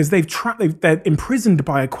me because they're imprisoned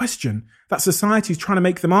by a question that society's trying to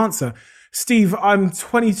make them answer. Steve, I'm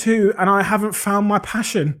 22 and I haven't found my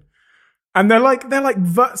passion. And they're like,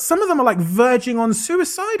 some of them are like verging on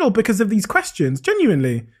suicidal because of these questions.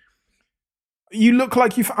 Genuinely. You look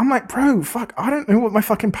like I'm like, bro, fuck, I don't know what my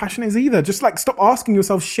fucking passion is either. Just like stop asking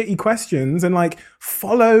yourself shitty questions and like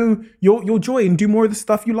follow your joy and do more of the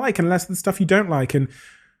stuff you like and less of the stuff you don't like. And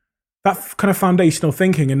that kind of foundational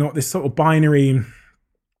thinking and not this sort of binary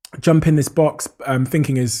jump in this box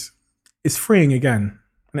thinking is freeing again.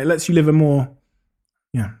 And it lets you live a more,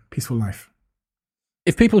 peaceful life.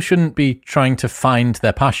 If people shouldn't be trying to find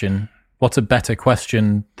their passion, what's a better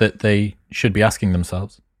question that they should be asking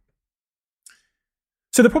themselves?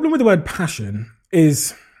 So the problem with the word passion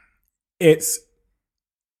is it's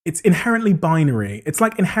inherently binary. It's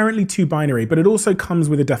like inherently too binary, but it also comes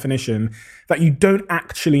with a definition that you don't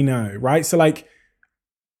actually know, right? So like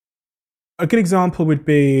a good example is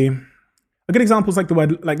like the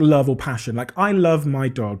word like love or passion. Like I love my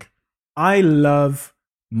dog. I love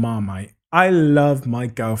Marmite. I love my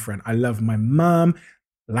girlfriend. I love my mum.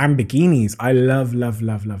 Lamborghinis. I love, love,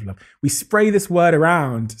 love, love, love. We spray this word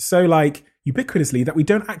around so like ubiquitously that we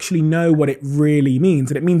don't actually know what it really means.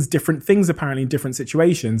 And it means different things apparently in different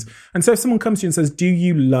situations. And so if someone comes to you and says, do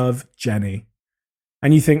you love Jenny?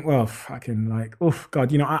 And you think, well, fucking like, oh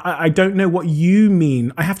God, I don't know what you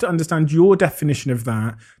mean. I have to understand your definition of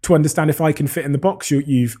that to understand if I can fit in the box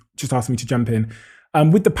you've just asked me to jump in.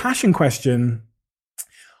 With the passion question,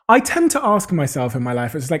 I tend to ask myself in my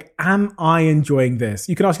life, it's like, am I enjoying this?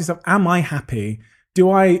 You could ask yourself, am I happy? do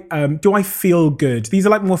I feel good? These are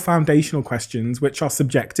like more foundational questions, which are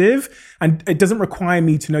subjective, and it doesn't require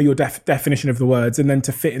me to know your definition of the words and then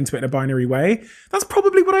to fit into it in a binary way. That's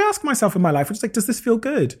probably what I ask myself in my life, which is like, does this feel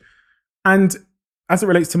good? And as it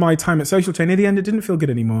relates to my time at Social Chain, in the end, it didn't feel good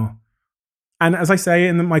anymore. And as I say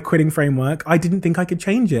in my quitting framework, I didn't think I could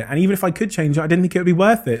change it. And even if I could change it, I didn't think it would be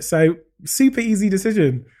worth it. So super easy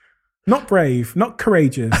decision. Not brave, not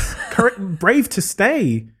courageous. Brave to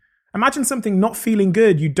stay. Imagine something not feeling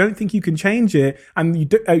good. You don't think you can change it, and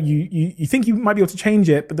you think you might be able to change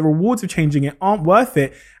it, but the rewards of changing it aren't worth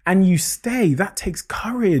it, and you stay. That takes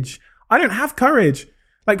courage. I don't have courage.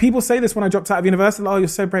 Like, people say this when I dropped out of university. Oh, you're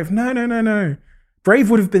so brave. No.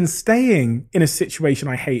 Brave would have been staying in a situation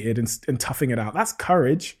I hated and toughing it out. That's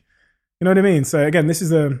courage. You know what I mean? So again, this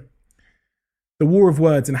is the war of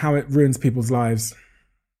words and how it ruins people's lives.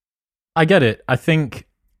 I get it. I think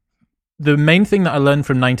the main thing that I learned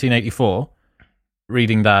from 1984,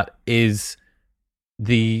 reading that, is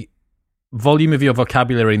the volume of your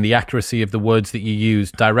vocabulary and the accuracy of the words that you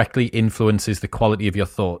use directly influences the quality of your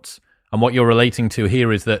thoughts. And what you're relating to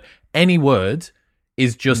here is that any word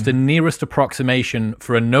is just a nearest approximation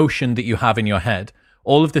for a notion that you have in your head.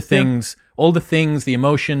 All of the things, the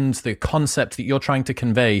emotions, the concepts that you're trying to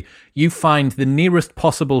convey, you find the nearest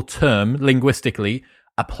possible term linguistically,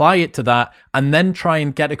 apply it to that, and then try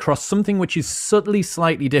and get across something which is subtly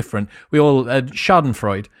slightly different. We all,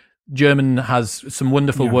 Schadenfreude, German has some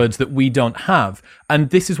wonderful words that we don't have. And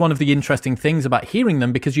this is one of the interesting things about hearing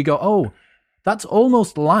them, because you go, oh, that's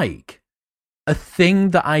almost like a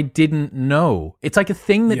thing that I didn't know. It's like a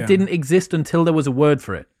thing that didn't exist until there was a word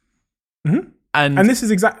for it. Mm-hmm. And this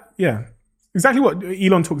is exactly what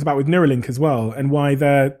Elon talks about with Neuralink as well, and why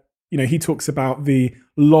he talks about the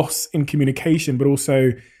loss in communication, but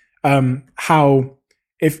also how,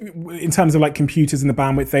 if in terms of like computers and the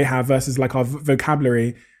bandwidth they have versus like our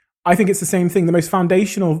vocabulary, I think it's the same thing. The most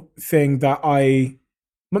foundational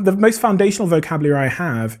vocabulary I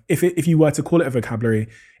have, if you were to call it a vocabulary,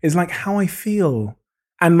 is like how I feel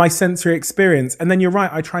and my sensory experience. And then you're right,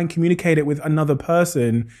 I try and communicate it with another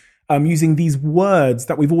person using these words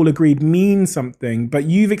that we've all agreed mean something, but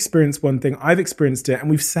you've experienced one thing, I've experienced it, and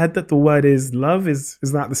we've said that the word is love. Is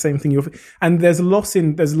that the same thing? And there's loss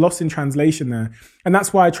in translation there, and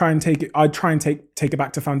that's why I try and take it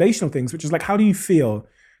back to foundational things, which is like, how do you feel?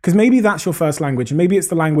 Because maybe that's your first language, and maybe it's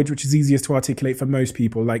the language which is easiest to articulate for most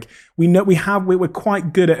people. Like, we're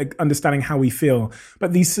quite good at understanding how we feel,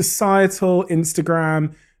 but these societal,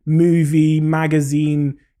 Instagram, movie,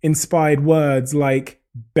 magazine inspired words like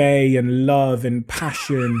bay and love and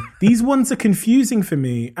passion, these ones are confusing for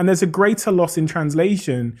me, and there's a greater loss in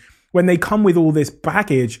translation when they come with all this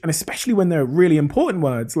baggage, and especially when they're really important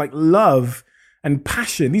words like love and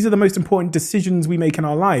passion. These are the most important decisions we make in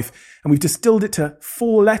our life, and we've distilled it to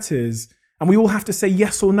 4 letters, and we all have to say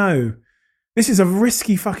yes or no. This is a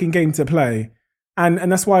risky fucking game to play,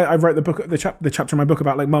 and that's why I wrote the chapter in my book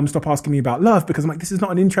about like, Mum, stop asking me about love, because I'm like, this is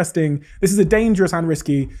a dangerous and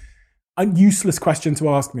risky, a useless question to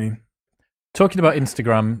ask me. Talking about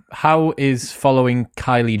Instagram, how is following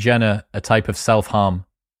Kylie Jenner a type of self-harm?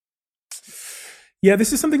 Yeah,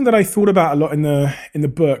 this is something that I thought about a lot in the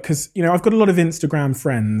book, because I've got a lot of Instagram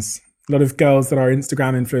friends, a lot of girls that are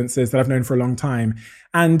Instagram influencers that I've known for a long time,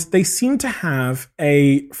 and they seem to have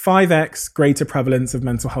a 5x greater prevalence of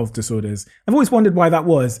mental health disorders. I've always wondered why that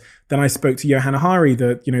was. Then I spoke to Johanna Hari,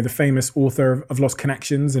 the famous author of Lost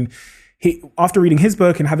Connections, and after reading his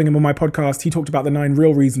book and having him on my podcast, he talked about the 9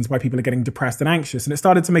 real reasons why people are getting depressed and anxious. And it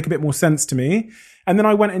started to make a bit more sense to me. And then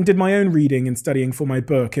I went and did my own reading and studying for my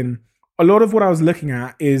book. And a lot of what I was looking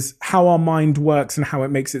at is how our mind works and how it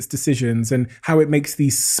makes its decisions, and how it makes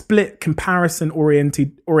these split comparison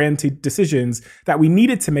oriented decisions that we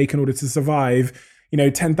needed to make in order to survive.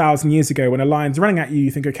 10,000 years ago, when a lion's running at you,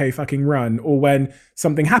 you think, okay, fucking run. Or when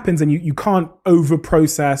something happens and you can't over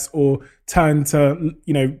process or turn to,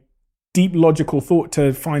 deep logical thought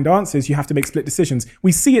to find answers, you have to make split decisions.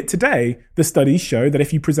 We see it today. The studies show that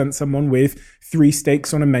if you present someone with 3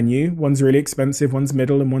 steaks on a menu, one's really expensive, one's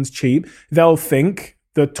middle, and one's cheap, they'll think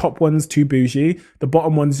the top one's too bougie, the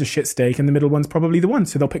bottom one's a shit steak, and the middle one's probably the one,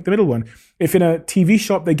 so they'll pick the middle one. If in a TV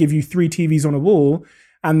shop they give you 3 TVs on a wall,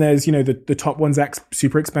 and there's, the top one's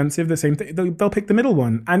super expensive, the same thing, they'll pick the middle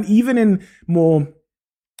one. And even in more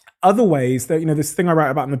other ways, that this thing I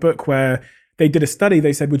write about in the book where they did a study,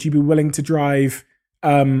 they said, would you be willing to drive,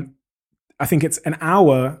 I think it's an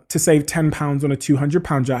hour to save £10 on a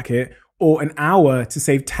 £200 jacket, or an hour to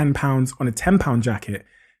save £10 on a £10 jacket?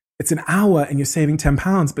 It's an hour and you're saving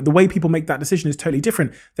 £10. But the way people make that decision is totally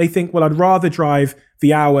different. They think, well, I'd rather drive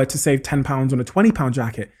the hour to save £10 on a £20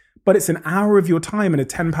 jacket. but it's an hour of your time and a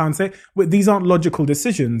 £10 sale. These aren't logical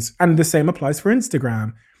decisions. And the same applies for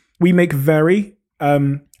Instagram. We make very,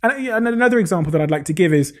 and another example that I'd like to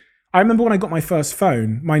give is, I remember when I got my first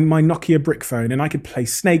phone, my Nokia brick phone, and I could play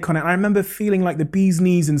Snake on it. I remember feeling like the bee's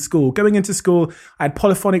knees in school. Going into school, I had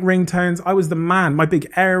polyphonic ringtones. I was the man, my big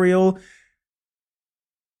aerial.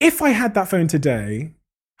 If I had that phone today,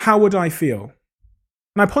 how would I feel?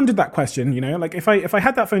 And I pondered that question, like if I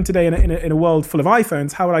had that phone today in a world full of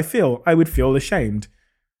iPhones, how would I feel? I would feel ashamed,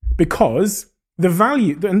 because the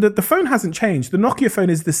value, and the phone hasn't changed. The Nokia phone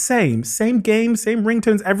is the same game, same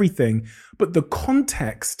ringtones, everything, but the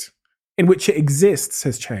context in which it exists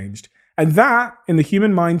has changed. And that, in the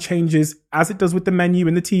human mind, changes as it does with the menu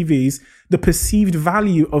and the TVs, the perceived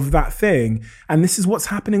value of that thing. And this is what's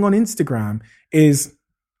happening on Instagram is,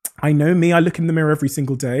 I know me, I look in the mirror every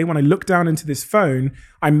single day. When I look down into this phone,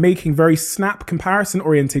 I'm making very snap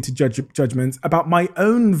comparison-orientated judgments about my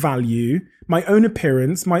own value, my own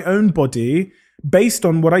appearance, my own body, based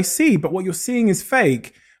on what I see. But what you're seeing is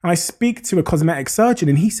fake. And I speak to a cosmetic surgeon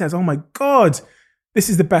and he says, oh my God, this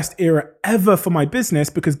is the best era ever for my business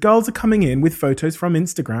because girls are coming in with photos from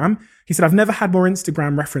Instagram. He said, I've never had more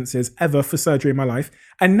Instagram references ever for surgery in my life.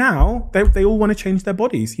 And now they all want to change their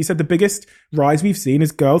bodies. He said the biggest rise we've seen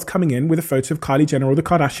is girls coming in with a photo of Kylie Jenner or the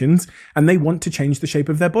Kardashians, and they want to change the shape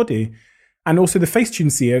of their body. And also the Facetune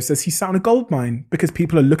CEO says he sat on a gold mine because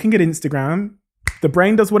people are looking at Instagram. The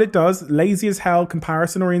brain does what it does, lazy as hell,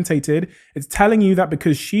 comparison orientated. It's telling you that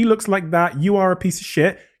because she looks like that, you are a piece of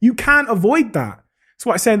shit. You can't avoid that. That's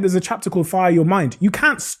what I said. There's a chapter called Fire Your Mind. You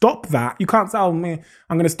can't stop that. You can't say, oh, man,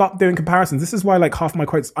 I'm going to stop doing comparisons. This is why like half my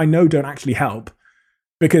quotes I know don't actually help,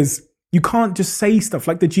 because you can't just say stuff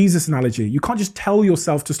like the Jesus analogy. You can't just tell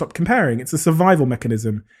yourself to stop comparing. It's a survival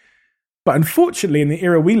mechanism. But unfortunately, in the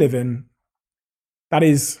era we live in, that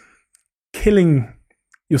is killing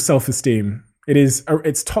your self-esteem.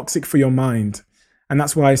 It's toxic for your mind. And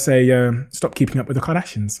that's why I say stop keeping up with the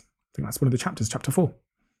Kardashians. I think that's one of the chapters, chapter 4.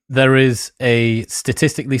 There is a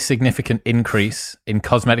statistically significant increase in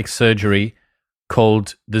cosmetic surgery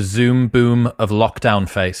called the Zoom boom of lockdown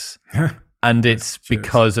face. And it's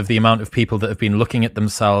because of the amount of people that have been looking at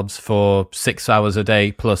themselves for 6 hours a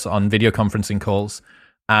day plus on video conferencing calls.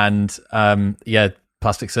 And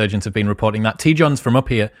plastic surgeons have been reporting that. T. John's from up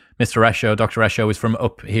here. Mr. Esho, Dr. Esho is from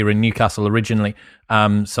up here in Newcastle originally.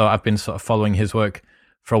 So I've been sort of following his work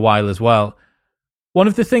for a while as well. One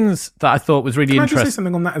of the things that I thought was really interesting... Can I just say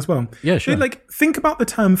something on that as well? Yeah, sure. Think about the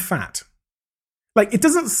term fat. It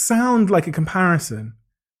doesn't sound like a comparison,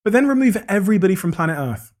 but then remove everybody from planet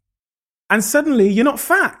Earth. And suddenly you're not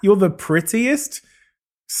fat. You're the prettiest,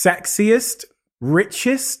 sexiest,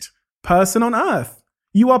 richest person on Earth.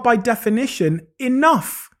 You are by definition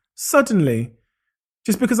enough, suddenly,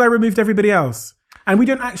 just because I removed everybody else. And we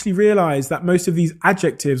don't actually realize that most of these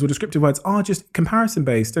adjectives or descriptive words are just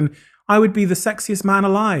comparison-based. And I would be the sexiest man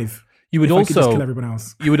alive. I could just kill everyone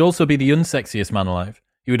else. You would also be the unsexiest man alive.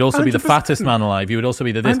 You would also 100%. Be the fattest man alive. You would also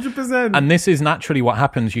be the this. 100%. And this is naturally what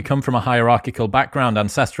happens. You come from a hierarchical background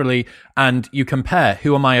ancestrally, and you compare.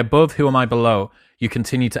 Who am I above? Who am I below? You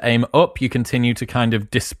continue to aim up. You continue to kind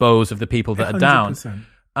of dispose of the people that 100%. Are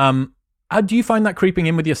down. How do you find that creeping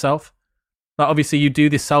in with yourself? Like obviously, you do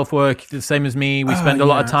this self-work, the same as me. We spend a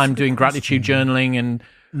lot of time doing gratitude journaling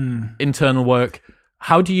and internal work.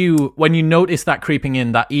 How do you, when you notice that creeping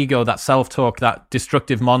in, that ego, that self-talk, that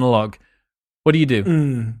destructive monologue, what do you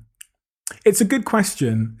do? It's a good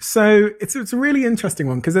question. So it's a really interesting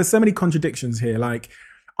one because there's so many contradictions here. Like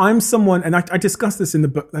I'm someone, and I discussed this in the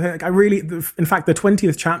book. In fact, the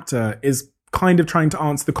 20th chapter is kind of trying to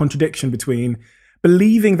answer the contradiction between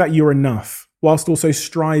believing that you're enough whilst also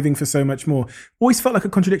striving for so much more. Always felt like a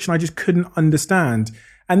contradiction I just couldn't understand.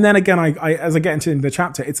 And then again, I as I get into the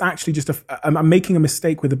chapter, it's actually just I'm making a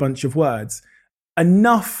mistake with a bunch of words.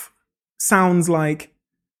 Enough sounds like,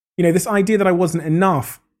 this idea that I wasn't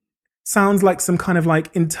enough sounds like some kind of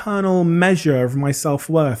like internal measure of my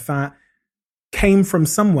self-worth that came from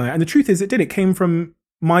somewhere. And the truth is it came from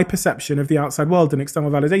my perception of the outside world and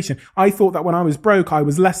external validation. I thought that when I was broke, I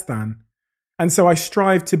was less than. And so I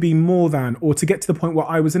strived to be more than, or to get to the point where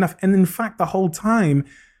I was enough. And in fact, the whole time,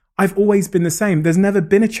 I've always been the same. There's never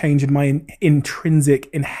been a change in my intrinsic,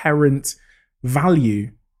 inherent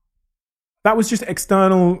value. That was just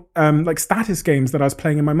external, status games that I was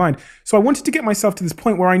playing in my mind. So I wanted to get myself to this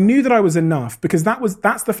point where I knew that I was enough, because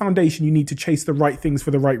that's the foundation you need to chase the right things for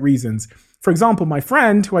the right reasons. For example, my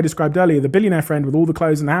friend, who I described earlier, the billionaire friend with all the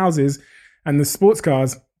clothes and the houses and the sports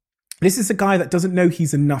cars, this is a guy that doesn't know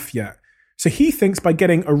he's enough yet. So he thinks by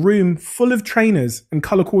getting a room full of trainers and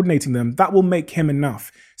color coordinating them, that will make him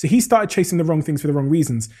enough. So he started chasing the wrong things for the wrong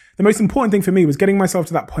reasons. The most important thing for me was getting myself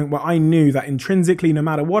to that point where I knew that intrinsically, no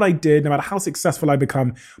matter what I did, no matter how successful I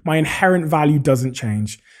become, my inherent value doesn't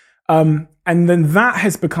change. And then that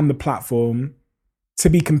has become the platform to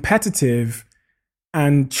be competitive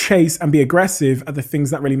and chase and be aggressive at the things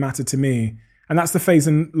that really matter to me. And that's the phase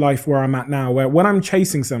in life where I'm at now, where when I'm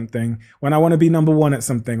chasing something, when I want to be number one at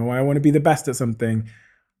something, or I want to be the best at something,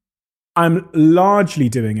 I'm largely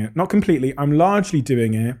doing it, not completely, I'm largely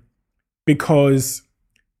doing it because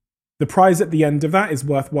the prize at the end of that is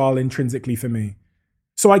worthwhile intrinsically for me.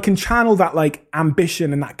 So I can channel that like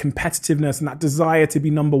ambition and that competitiveness and that desire to be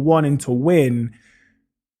number one and to win.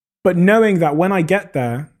 But knowing that when I get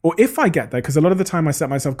there, or if I get there, because a lot of the time I set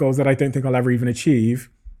myself goals that I don't think I'll ever even achieve,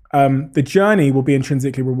 the journey will be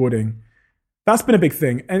intrinsically rewarding. That's been a big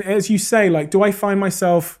thing. And as you say, like, do I find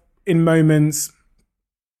myself in moments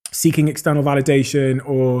seeking external validation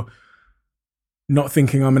or not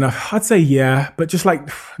thinking I'm enough? I'd say yeah, but just like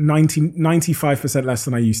 95% less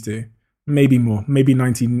than I used to. Maybe more, maybe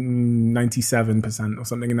 97% or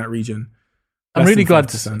something in that region. I'm really glad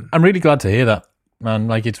to hear that, man.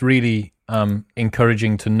 Like, it's really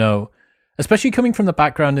encouraging to know, especially coming from the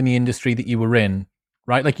background in the industry that you were in,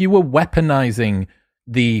 right? Like, you were weaponizing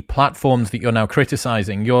the platforms that you're now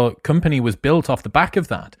criticizing. Your company was built off the back of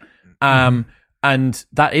that. And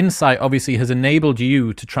that insight obviously has enabled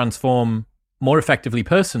you to transform more effectively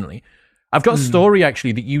personally. I've got a story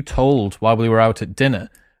actually that you told while we were out at dinner.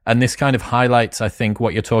 And this kind of highlights, I think,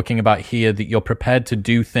 what you're talking about here, that you're prepared to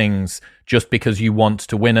do things just because you want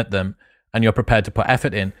to win at them and you're prepared to put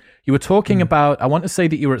effort in. You were talking about, I want to say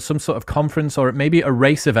that you were at some sort of conference or maybe a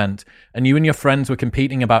race event, and you and your friends were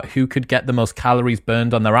competing about who could get the most calories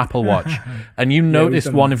burned on their Apple Watch. And you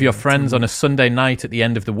noticed one of your friends on a Sunday night at the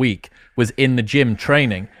end of the week was in the gym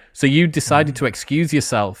training. So you decided to excuse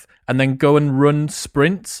yourself and then go and run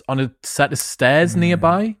sprints on a set of stairs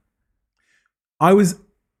nearby. I was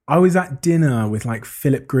at dinner with like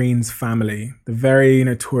Philip Green's family, the very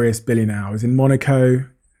notorious billionaire. I was in Monaco.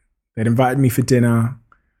 They'd invited me for dinner.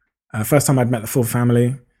 First time I'd met the full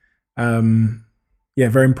family.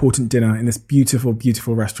 Very important dinner in this beautiful,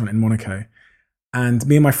 beautiful restaurant in Monaco. And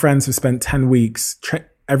me and my friends have spent 10 weeks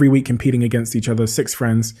every week competing against each other, 6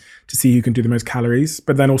 friends, to see who can do the most calories.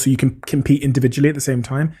 But then also you can compete individually at the same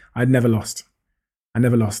time. I'd never lost. I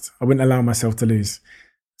wouldn't allow myself to lose.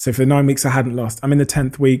 So for 9 weeks, I hadn't lost. I'm in the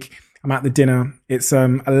 10th week. I'm at the dinner. It's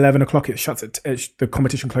 11 o'clock. It shuts the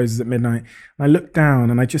competition closes at midnight. And I look down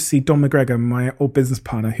and I just see Don McGregor, my old business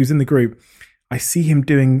partner, who's in the group. I see him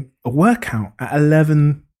doing a workout at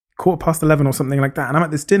 11, 11:15 or something like that. And I'm at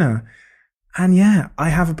this dinner. And yeah, I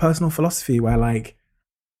have a personal philosophy where like,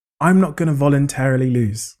 I'm not going to voluntarily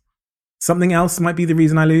lose. Something else might be the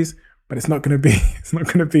reason I lose, but it's not going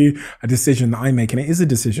to be a decision that I make. And it is a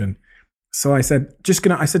decision. So I said to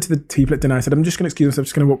the people at dinner, I said, I'm just going to excuse myself, I'm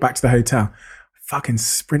just going to walk back to the hotel. Fucking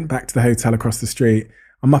sprint back to the hotel across the street.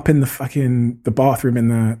 I'm up in the bathroom in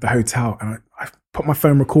the hotel, and I put my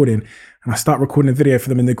phone recording and I start recording a video for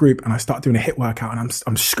them in the group, and I start doing a HIIT workout, and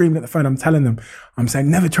I'm screaming at the phone. I'm telling them, I'm saying,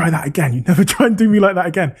 never try that again. You never try and do me like that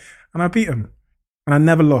again. And I beat them. And I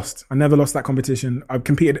never lost. I never lost that competition. I've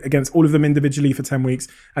competed against all of them individually for 10 weeks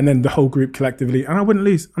and then the whole group collectively. And I wouldn't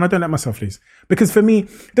lose. And I don't let myself lose. Because for me,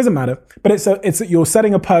 it doesn't matter. But you're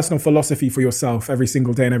setting a personal philosophy for yourself every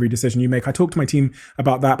single day and every decision you make. I talk to my team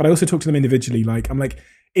about that, but I also talk to them individually. Like, I'm like,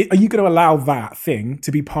 are you going to allow that thing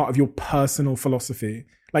to be part of your personal philosophy?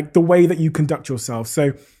 Like the way that you conduct yourself.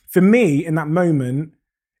 So for me, in that moment,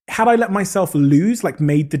 had I let myself lose, like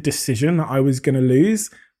made the decision that I was going to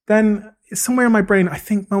lose, then somewhere in my brain, I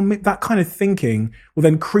think, well, that kind of thinking will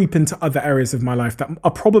then creep into other areas of my life that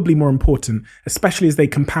are probably more important, especially as they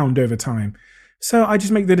compound over time. So I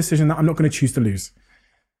just make the decision that I'm not going to choose to lose.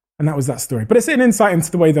 And that was that story. But it's an insight into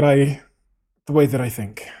the way that I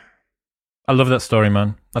think. I love that story,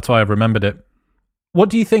 man. That's why I've remembered it. What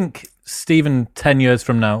do you think Stephen 10 years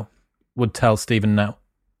from now would tell Stephen now?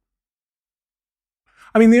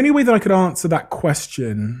 I mean, the only way that I could answer that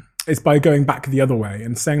question is by going back the other way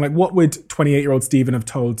and saying, like, what would 28-year-old Stephen have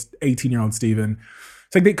told 18-year-old Stephen?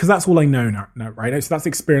 So, because that's all I know now, right? So that's the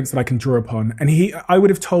experience that I can draw upon. And I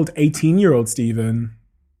would have told 18-year-old Stephen,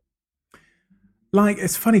 like,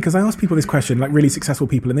 it's funny because I ask people this question, like really successful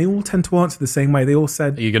people, and they all tend to answer the same way. They all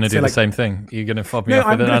said, are you going to do the same thing? Are you going to fob me no, off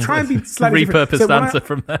I'm with going to try and be slightly repurposed answer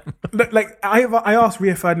from them? Like, I asked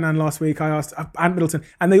Rio Ferdinand last week, I asked Ant Middleton,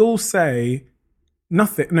 and they all say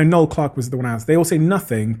nothing. No, Noel Clark was the one I asked. They all say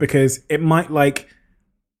nothing because it might like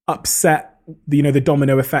upset the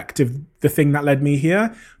domino effect of the thing that led me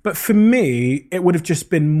here. But for me, it would have just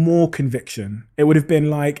been more conviction. It would have been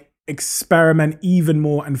like experiment even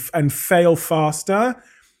more and fail faster.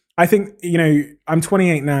 I think, I'm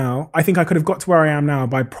 28 now. I think I could have got to where I am now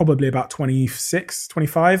by probably about 26,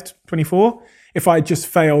 25, 24 if I just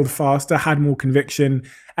failed faster, had more conviction.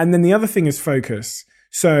 And then the other thing is focus.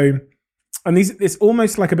 So, and it's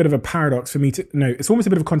almost like a bit of a paradox for me it's almost a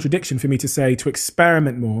bit of a contradiction for me to say to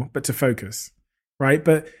experiment more, but to focus, right?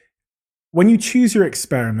 But when you choose your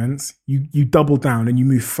experiments, you double down and you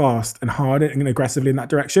move fast and hard and aggressively in that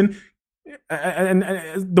direction. And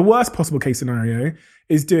the worst possible case scenario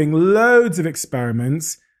is doing loads of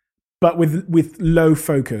experiments, but with low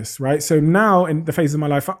focus, right? So now in the phase of my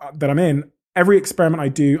life that I'm in, every experiment I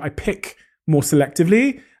do, I pick more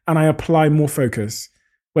selectively and I apply more focus,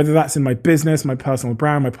 whether that's in my business, my personal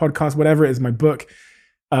brand, my podcast, whatever it is, my book.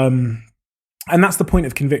 And that's the point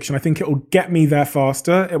of conviction. I think it will get me there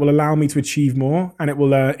faster. It will allow me to achieve more, and it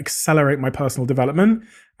will accelerate my personal development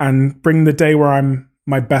and bring the day where I'm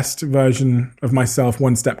my best version of myself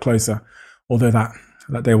one step closer. Although that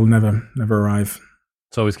day will never arrive.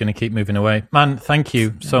 It's always going to keep moving away. Man, thank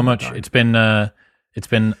you so much. It's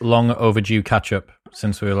been long overdue catch up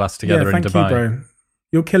since we were last together in Dubai. Thank you, bro.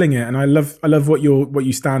 You're killing it, and I love what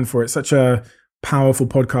you stand for. It's such a powerful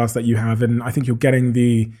podcast that you have, and I think you're getting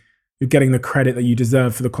the credit that you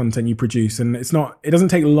deserve for the content you produce. And it doesn't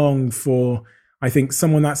take long for, I think,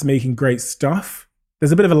 someone that's making great stuff.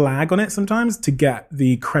 There's a bit of a lag on it sometimes to get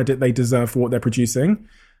the credit they deserve for what they're producing.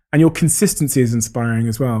 And your consistency is inspiring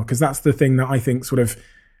as well, because that's the thing that I think sort of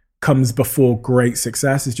comes before great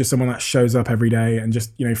success. Is just someone that shows up every day and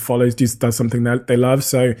just, follows, does something that they love.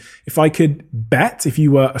 So if I could bet, if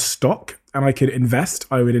you were a stock and I could invest,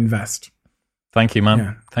 I would invest. Thank you, man.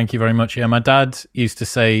 Yeah. Thank you very much. Yeah, my dad used to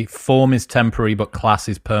say form is temporary, but class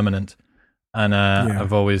is permanent. And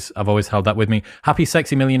I've always held that with me. Happy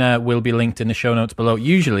Sexy Millionaire will be linked in the show notes below.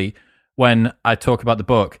 Usually when I talk about the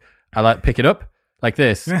book, I like pick it up like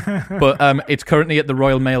this, but it's currently at the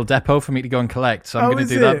Royal Mail depot for me to go and collect. So I'm going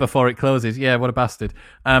to do that before it closes. Yeah, what a bastard.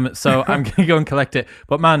 So I'm going to go and collect it.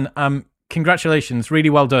 But man, congratulations. Really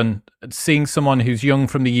well done. Seeing someone who's young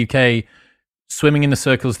from the UK swimming in the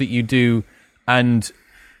circles that you do, and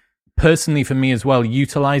personally for me as well,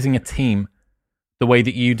 utilizing a team the way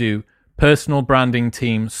that you do. Personal branding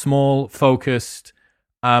team, small, focused.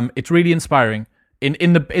 It's really inspiring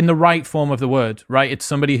in the right form of the word, right? It's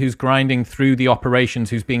somebody who's grinding through the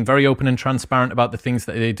operations, who's being very open and transparent about the things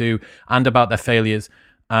that they do and about their failures.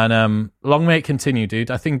 And long may it continue,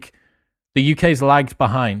 dude. I think the UK's lagged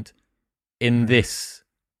behind in this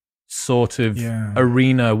sort of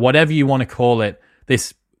arena, whatever you want to call it,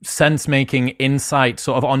 this sense-making, insight,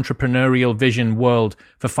 sort of entrepreneurial vision world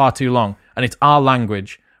for far too long. And it's our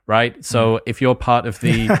language. Right, so if you're part of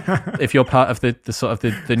the the sort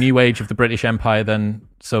of the new age of the British Empire, then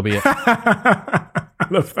so be it. I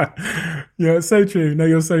love that. Yeah, it's so true. No,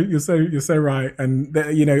 you're so right. And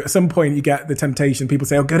at some point you get the temptation. People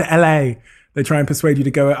say, "Oh, go to LA." They try and persuade you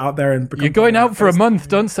to go out there and become. You're going out for a month.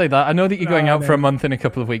 Don't say that. I know that you're going out for a month in a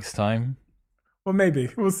couple of weeks' time. Well,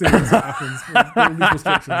 maybe we'll see what happens. All these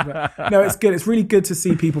restrictions, but no, it's good. It's really good to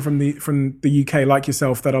see people from the UK like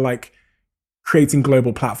yourself that are like creating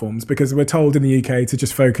global platforms, because we're told in the UK to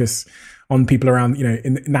just focus on people around,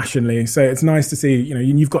 nationally. So it's nice to see,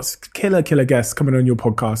 you've got killer guests coming on your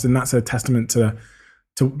podcast, and that's a testament to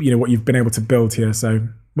what you've been able to build here. So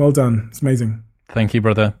well done. It's amazing. Thank you,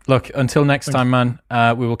 brother. Look, until next time, man,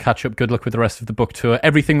 we will catch up. Good luck with the rest of the book tour.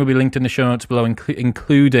 Everything will be linked in the show notes below,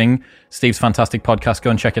 including Steve's fantastic podcast.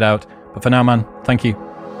 Go and check it out. But for now, man, thank you.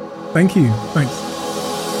 Thank you. Thanks.